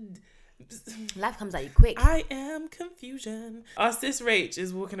 Life comes at you quick. I am confusion. Our sis Rach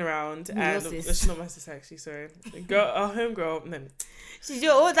is walking around, and she's not my sis actually. Sorry, our homegirl. No, she's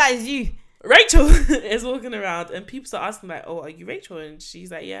all that is you. Rachel is walking around, and people start asking like, "Oh, are you Rachel?" And she's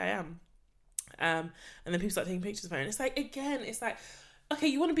like, "Yeah, I am." And then people start taking pictures of her, and it's like, again, it's like, okay,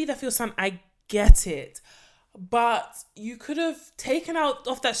 you want to be there for your son, I get it, but you could have taken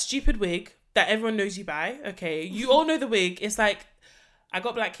off that stupid wig that everyone knows you by. Okay, you all know the wig. It's like, I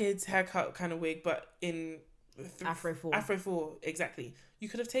got black kids haircut kind of wig, but in Afro 4, exactly. You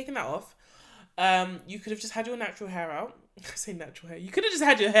could have taken that off. You could have just had your natural hair out. I say natural hair. You could have just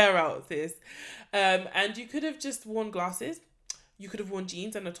had your hair out, sis. And you could have just worn glasses. You could have worn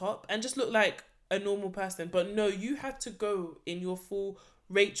jeans and a top and just looked like a normal person. But no, you had to go in your full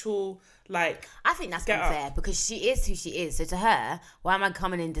Rachel, like... I think that's unfair because she is who she is. So to her, why am I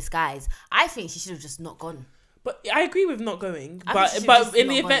coming in disguise? I think she should have just not gone. But I agree with not going. I But think she but should in just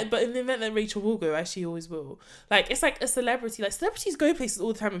the not event, but in the event that Rachel will go, as she always will, like it's like a celebrity. Like celebrities go places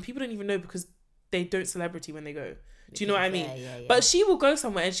all the time, and people don't even know because they don't celebrity when they go. Do you know what I mean? Yeah. But she will go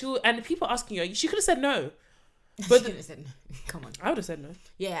somewhere, and people asking her, she could have said no. But she could have said no. Come on. I would have said no.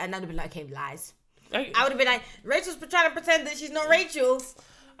 Yeah, and I'd have been like, okay, lies. I would have been like, Rachel's trying to pretend that she's not Rachel.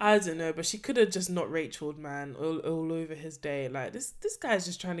 I don't know, but she could have just not Rachel'd, man, all over his day. Like, this guy's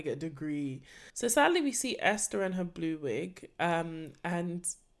just trying to get a degree. So sadly, we see Esther and her blue wig, and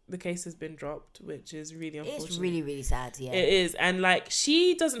the case has been dropped, which is really unfortunate. It's really, really sad, yeah. It is, and like,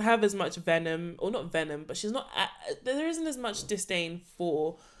 she doesn't have as much venom, or not venom, but she's not, there isn't as much disdain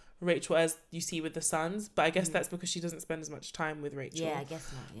for Rachel as you see with the sons, but I guess that's because she doesn't spend as much time with Rachel. Yeah, I guess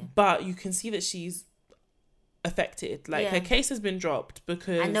not, yeah. But you can see that she's affected. Like, her case has been dropped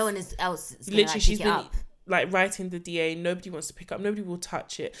because... And no one else is literally, she's pick been... it up. Like writing the DA, nobody wants to pick up, nobody will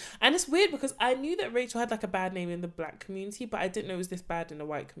touch it. And it's weird because I knew that Rachel had like a bad name in the black community, but I didn't know it was this bad in the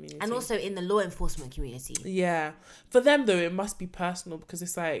white community. And also in the law enforcement community. Yeah. For them though, it must be personal because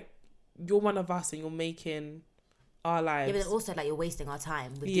it's like, you're one of us and you're making our lives. Yeah, but then also like you're wasting our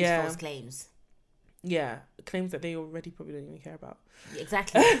time with these false claims. Yeah, claims that they already probably don't even care about.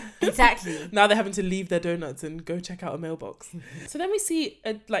 Exactly. Exactly. Now they're having to leave their donuts and go check out a mailbox. So then we see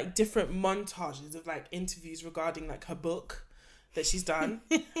like different montages of like interviews regarding like her book that she's done.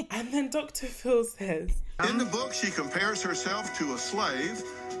 And then Dr. Phil says... In the book, she compares herself to a slave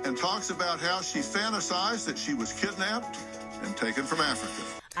and talks about how she fantasized that she was kidnapped and taken from Africa.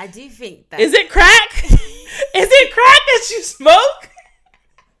 I do think that... Is it crack? Is it crack that you smoke?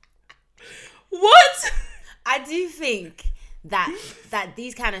 What? I do think that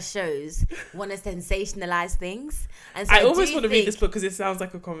these kind of shows want to sensationalize things, and so I almost want to read this book because it sounds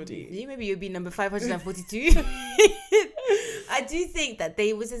like a comedy. Maybe you'll be number 542. I do think that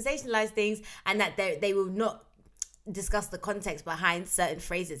they will sensationalize things, and that they will not discuss the context behind certain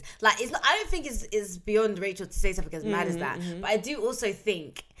phrases. Like it's not. I don't think it's beyond Rachel to say something as mad as that. But I do also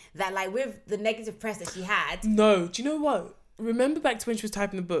think that like with the negative press that she had. No, do you know what? Remember back to when she was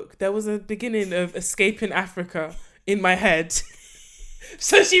typing the book, there was a beginning of escaping Africa in my head.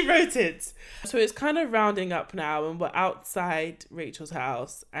 So she wrote it. So it's kind of rounding up now and we're outside Rachel's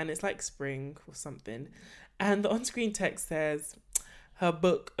house and it's like spring or something. And the on-screen text says her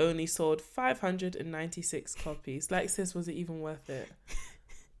book only sold 596 copies. Like, sis, was it even worth it?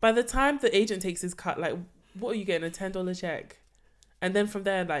 By the time the agent takes his cut, like, what are you getting? A $10 check? And then from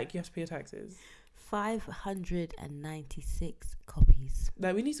there, like, you have to pay your taxes. 596 copies.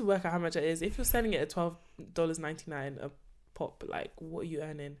 Like, we need to work out how much it is. If you're selling it at $12.99 a pop, like, what are you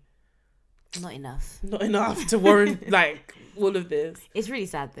earning? Not enough. Not enough to warrant, like, all of this. It's really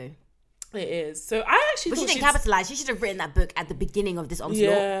sad, though. It is. So I actually But thought she didn't capitalise. She should have written that book at the beginning of this onslaught.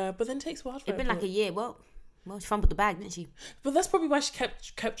 Yeah, but then it takes a while for It's been like a year. Well, she fumbled the bag, didn't she? But that's probably why she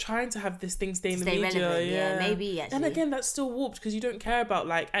kept trying to have this thing stay in the media. Relevant. Yeah, maybe, actually. And again, that's still warped because you don't care about,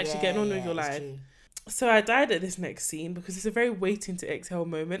 like, actually getting on with your life. True. So I died at this next scene because it's a very waiting to exhale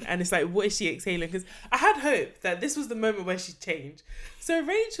moment. And it's like, what is she exhaling? Because I had hope that this was the moment where she changed. So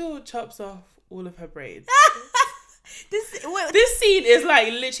Rachel chops off all of her braids. This scene is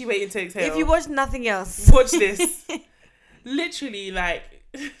like literally waiting to exhale. If you watch nothing else, watch this. Literally, like,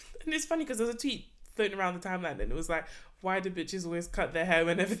 and it's funny because there's a tweet floating around the timeline and it was like, why do bitches always cut their hair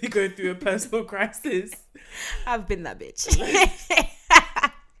whenever they go through a personal crisis? I've been that bitch.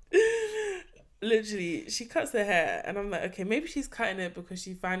 Literally, she cuts her hair and I'm like, okay, maybe she's cutting it because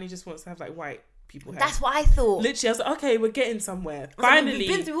she finally just wants to have like white people hair. That's what I thought. Literally, I was like, okay, we're getting somewhere. Finally. We've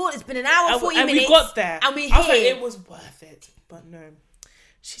been through all. It's been an hour, 40 minutes. And we got there. And we I was like, here. it was worth it. But no.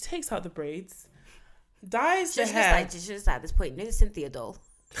 She takes out the braids, dyes the hair. She's just at this point, you know the Cynthia doll?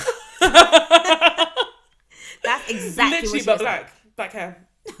 That's exactly literally, what she but is black. like. Black hair.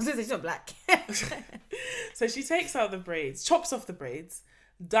 I was going to say she's not black. So she takes out the braids, chops off the braids,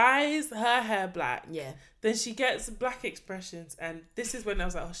 dyes her hair black. Yeah. Then she gets black expressions. And this is when I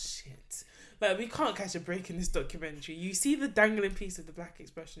was like, oh, shit. Like, we can't catch a break in this documentary. You see the dangling piece of the black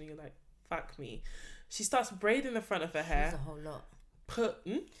expression and you're like, fuck me. She starts braiding the front of her hair. She does a whole lot.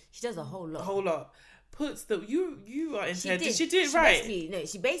 She does a whole lot. A whole lot. Puts the... You are in her. Did she do it she right?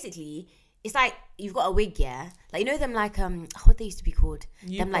 She basically... It's like you've got a wig, yeah. Like, you know them, like what they used to be called?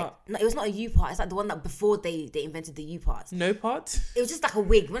 Them like no, it was not a U part. It's like the one that before they invented the U parts. No part. It was just like a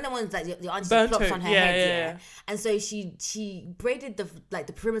wig. One of the ones that your auntie plops on her head, yeah. And so she braided the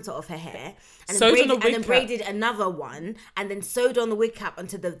perimeter of her hair, and then braided another one, and then sewed on the wig cap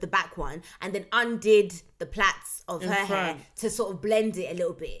onto the back one, and then undid the plaits of her hair to sort of blend it a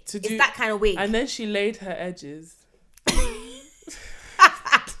little bit. It's that kind of wig. And then she laid her edges.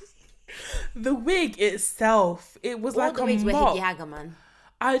 the wig itself, it was All like the a wigs were mop. Hickey Hager, man.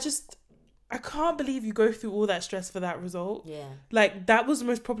 I can't believe you go through all that stress for that result. Yeah. Like, that was the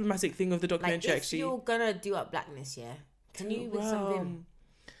most problematic thing of the documentary, Like, if actually. you're gonna do up blackness, yeah, can you with some vim?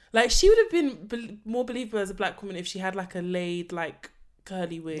 Like, she would have been more believable as a black woman if she had, like, a laid, like,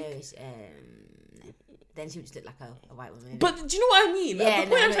 curly wig. No, then she would just look like a white woman. But do you know what I mean? Yeah, Like, the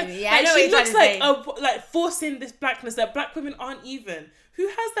point I'm trying- I know she what you're looks trying like like forcing this blackness that black women aren't even. Who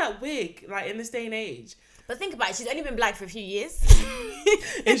has that wig, like, in this day and age? But think about it, she's only been black for a few years.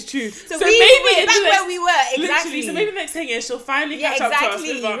 It's true. So maybe we're back in the where we were, exactly. Literally, so maybe the next 10 years she'll finally catch up to us.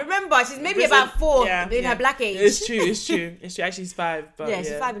 Remember, she's maybe about 4 in her black age. It's true. Actually, she's 5. But yeah,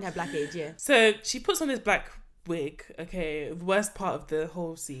 she's 5 in her black age, yeah. So she puts on this black wig, okay, the worst part of the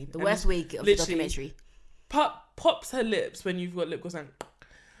whole scene. The worst wig of the documentary. Pops her lips when you've got lip gloss on,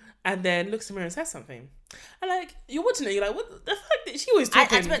 and then looks in the mirror and says something. And like, you're watching it, you're like, what the fuck? She always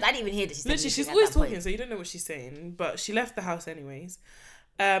talking. I didn't even hear this. Literally, she's always talking, so you don't know what she's saying. But she left the house anyways.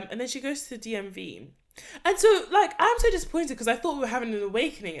 And then she goes to the DMV. And so, like, I'm so disappointed because I thought we were having an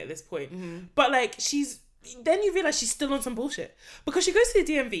awakening at this point. Mm-hmm. But, like, then you realise she's still on some bullshit. Because she goes to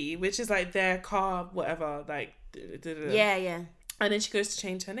the DMV, which is, like, their car, whatever, like... Yeah. And then she goes to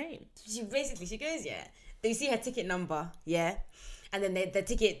change her name. She goes, yeah. You see her ticket number, yeah? And then the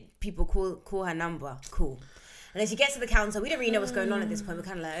ticket people call her number. Cool. And then she gets to the counter. We don't really know what's going on at this point. We're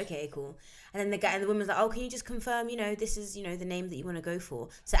kind of like, okay, cool. And then the guy and the woman's like, oh, can you just confirm, this is, the name that you want to go for.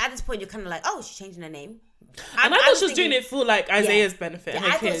 So at this point, you're kind of like, oh, she's changing her name. And I thought she was doing it for, like, Isaiah's benefit. Yeah,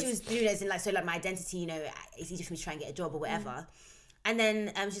 I thought she was doing it as in, like, so, like, my identity, it's easy for me to try and get a job or whatever. And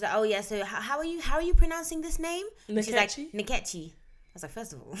then she's like, oh, yeah, so how are you pronouncing this name? Nkechi? She's like, Nkechi. I was like,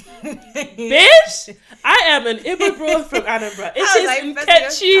 first of all, bitch, I am an Igbo bro from Anambra. It is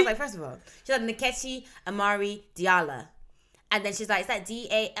Nkechi. I was like, first of all, she's like Nkechi Amari Diala, and then she's like, is that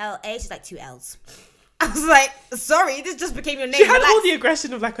Dala? She's like 2 L's. I was like, sorry, this just became your name. She had all the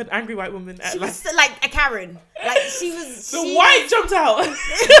aggression of like an angry white woman. She was like a Karen. Like she was. The white jumped out.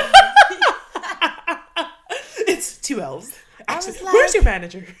 It's 2 L's. Actually, like, where's your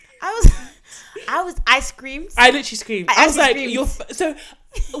manager? I screamed. I literally screamed. I was like, so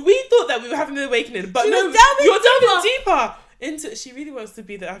we thought that we were having an awakening, but no, you're delving deeper into. She really wants to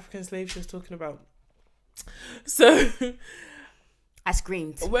be the African slave she was talking about. So I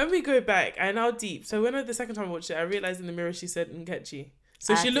screamed. When we go back, I now deep. So when the second time I watched it, I realized in the mirror she said Nkechi.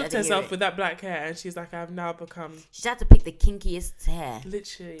 So she looked at herself with that black hair, and she's like, I've now become. She had to pick the kinkiest hair,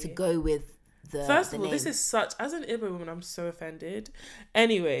 literally, to go with. First of all, this is such, as an Igbo woman, I'm so offended.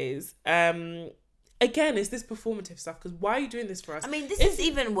 Anyways, again, it's this performative stuff, because why are you doing this for us? I mean, this is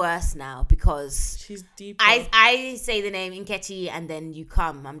even worse now, because she's deep. I say the name Nkechi and then you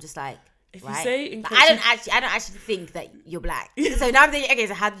come. I'm just like, if right? you say Nkechi, I don't actually think that you're black. So now I'm thinking, okay,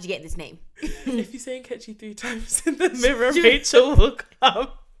 so how did you get this name? If you say Nkechi 3 times in the mirror, Rachel will come.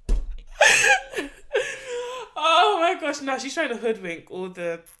 Oh my gosh, now she's trying to hoodwink all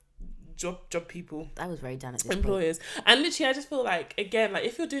the job people. I was very done at this employers point. And literally I just feel like, again, like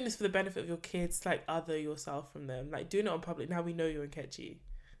if you're doing this for the benefit of your kids, like other yourself from them, like doing it on public. Now we know you're Nkechi,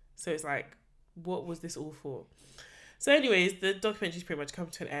 so it's like, what was this all for? So anyways, the documentary's pretty much come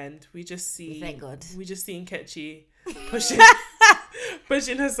to an end. We just see, thank God, we just see Nkechi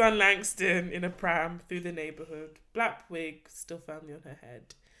pushing her son Langston in a pram through the neighborhood, black wig still firmly on her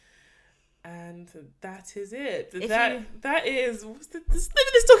head. And that is it. That is what's the name of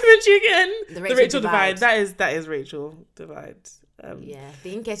this documentary again? The Rachel Divide. That is Rachel Divide. The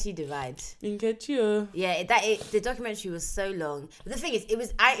Nkechi Divide. Nkechi. Yeah, the documentary was so long. But the thing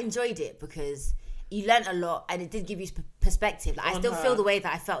is, I enjoyed it because you learned a lot and it did give you perspective. Like I still feel the way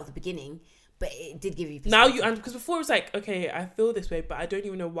that I felt at the beginning, but it did give you perspective. Now because before it was like, okay, I feel this way, but I don't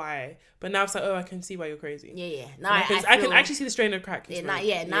even know why. But now it's like, oh, I can see why you're crazy. Yeah. Now I can actually see the strain of crack. Now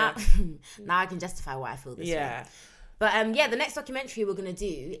I can justify why I feel this way. But the next documentary we're gonna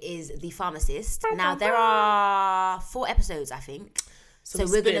do is The Pharmacist. Now there are 4 episodes, I think. So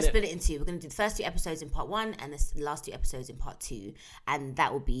we're gonna split it in 2. We're gonna do the first 2 episodes in part 1 and the last 2 episodes in part 2, and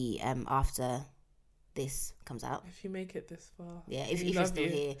that will be after this comes out. If you make it this far. Yeah, if you're still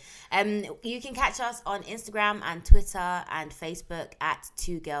here. You can catch us on Instagram and Twitter and Facebook at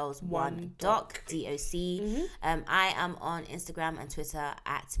 2girls1doc, DOC. Mm-hmm. I am on Instagram and Twitter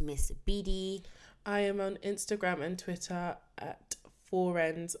at Miss BD. I am on Instagram and Twitter at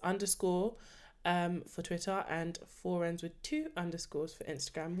 4ends_ for Twitter and 4ends with 2 underscores for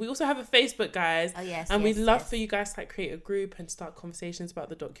Instagram. We also have a Facebook, guys. Oh yes. And we'd love for you guys to like create a group and start conversations about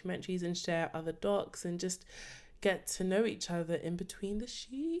the documentaries and share other docs and just get to know each other in between the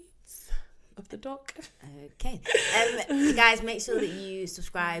sheets. of the dock. Okay. Guys, make sure that you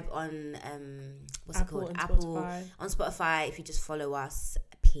subscribe on Apple Spotify. On Spotify. If you just follow us,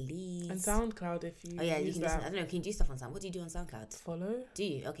 please. And SoundCloud, if you you can listen. I don't know, can you do stuff on SoundCloud? What do you do on SoundCloud? Follow. Do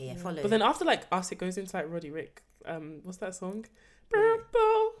you? Okay, yeah, follow. But then after like us, it goes into like Roddy Rick. What's that song?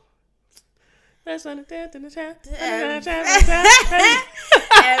 This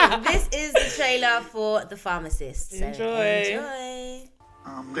is the trailer for The Pharmacist. So enjoy.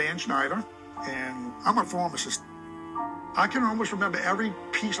 I'm Dan Schneider, and I'm a pharmacist. I can almost remember every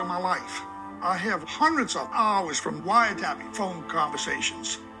piece of my life. I have hundreds of hours from wiretapping phone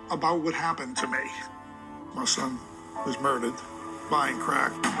conversations about what happened to me. My son was murdered buying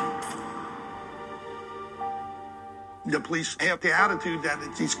crack. The police have the attitude that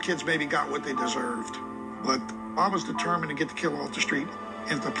these kids maybe got what they deserved. But I was determined to get the killer off the street.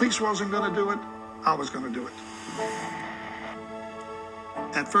 And if the police wasn't going to do it, I was going to do it.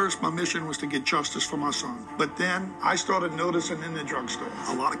 At first, my mission was to get justice for my son. But then I started noticing in the drugstore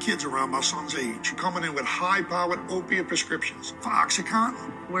a lot of kids around my son's age coming in with high-powered opiate prescriptions for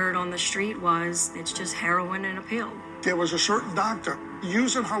OxyContin. Word on the street was it's just heroin and a pill. There was a certain doctor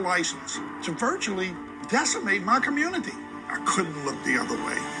using her license to virtually decimate my community. I couldn't look the other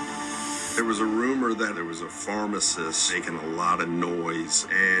way. There was a rumor that there was a pharmacist making a lot of noise,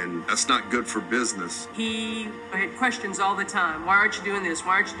 and that's not good for business. He had questions all the time. Why aren't you doing this?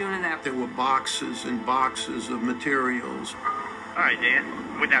 Why aren't you doing that? There were boxes and boxes of materials. All right, Dan.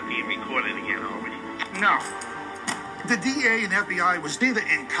 We're not being recorded again, are we? No. The DA and FBI was either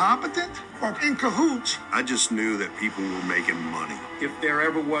incompetent or in cahoots. I just knew that people were making money. If there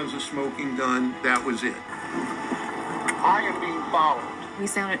ever was a smoking gun, that was it. I am being followed. We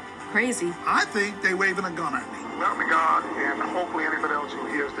sounded crazy. I think they're waving a gun at me. Help me, God, and hopefully anybody else who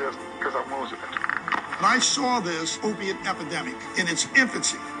hears this, because I'm losing it. And I saw this opiate epidemic in its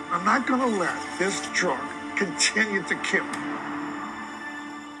infancy. I'm not going to let this drug continue to kill me.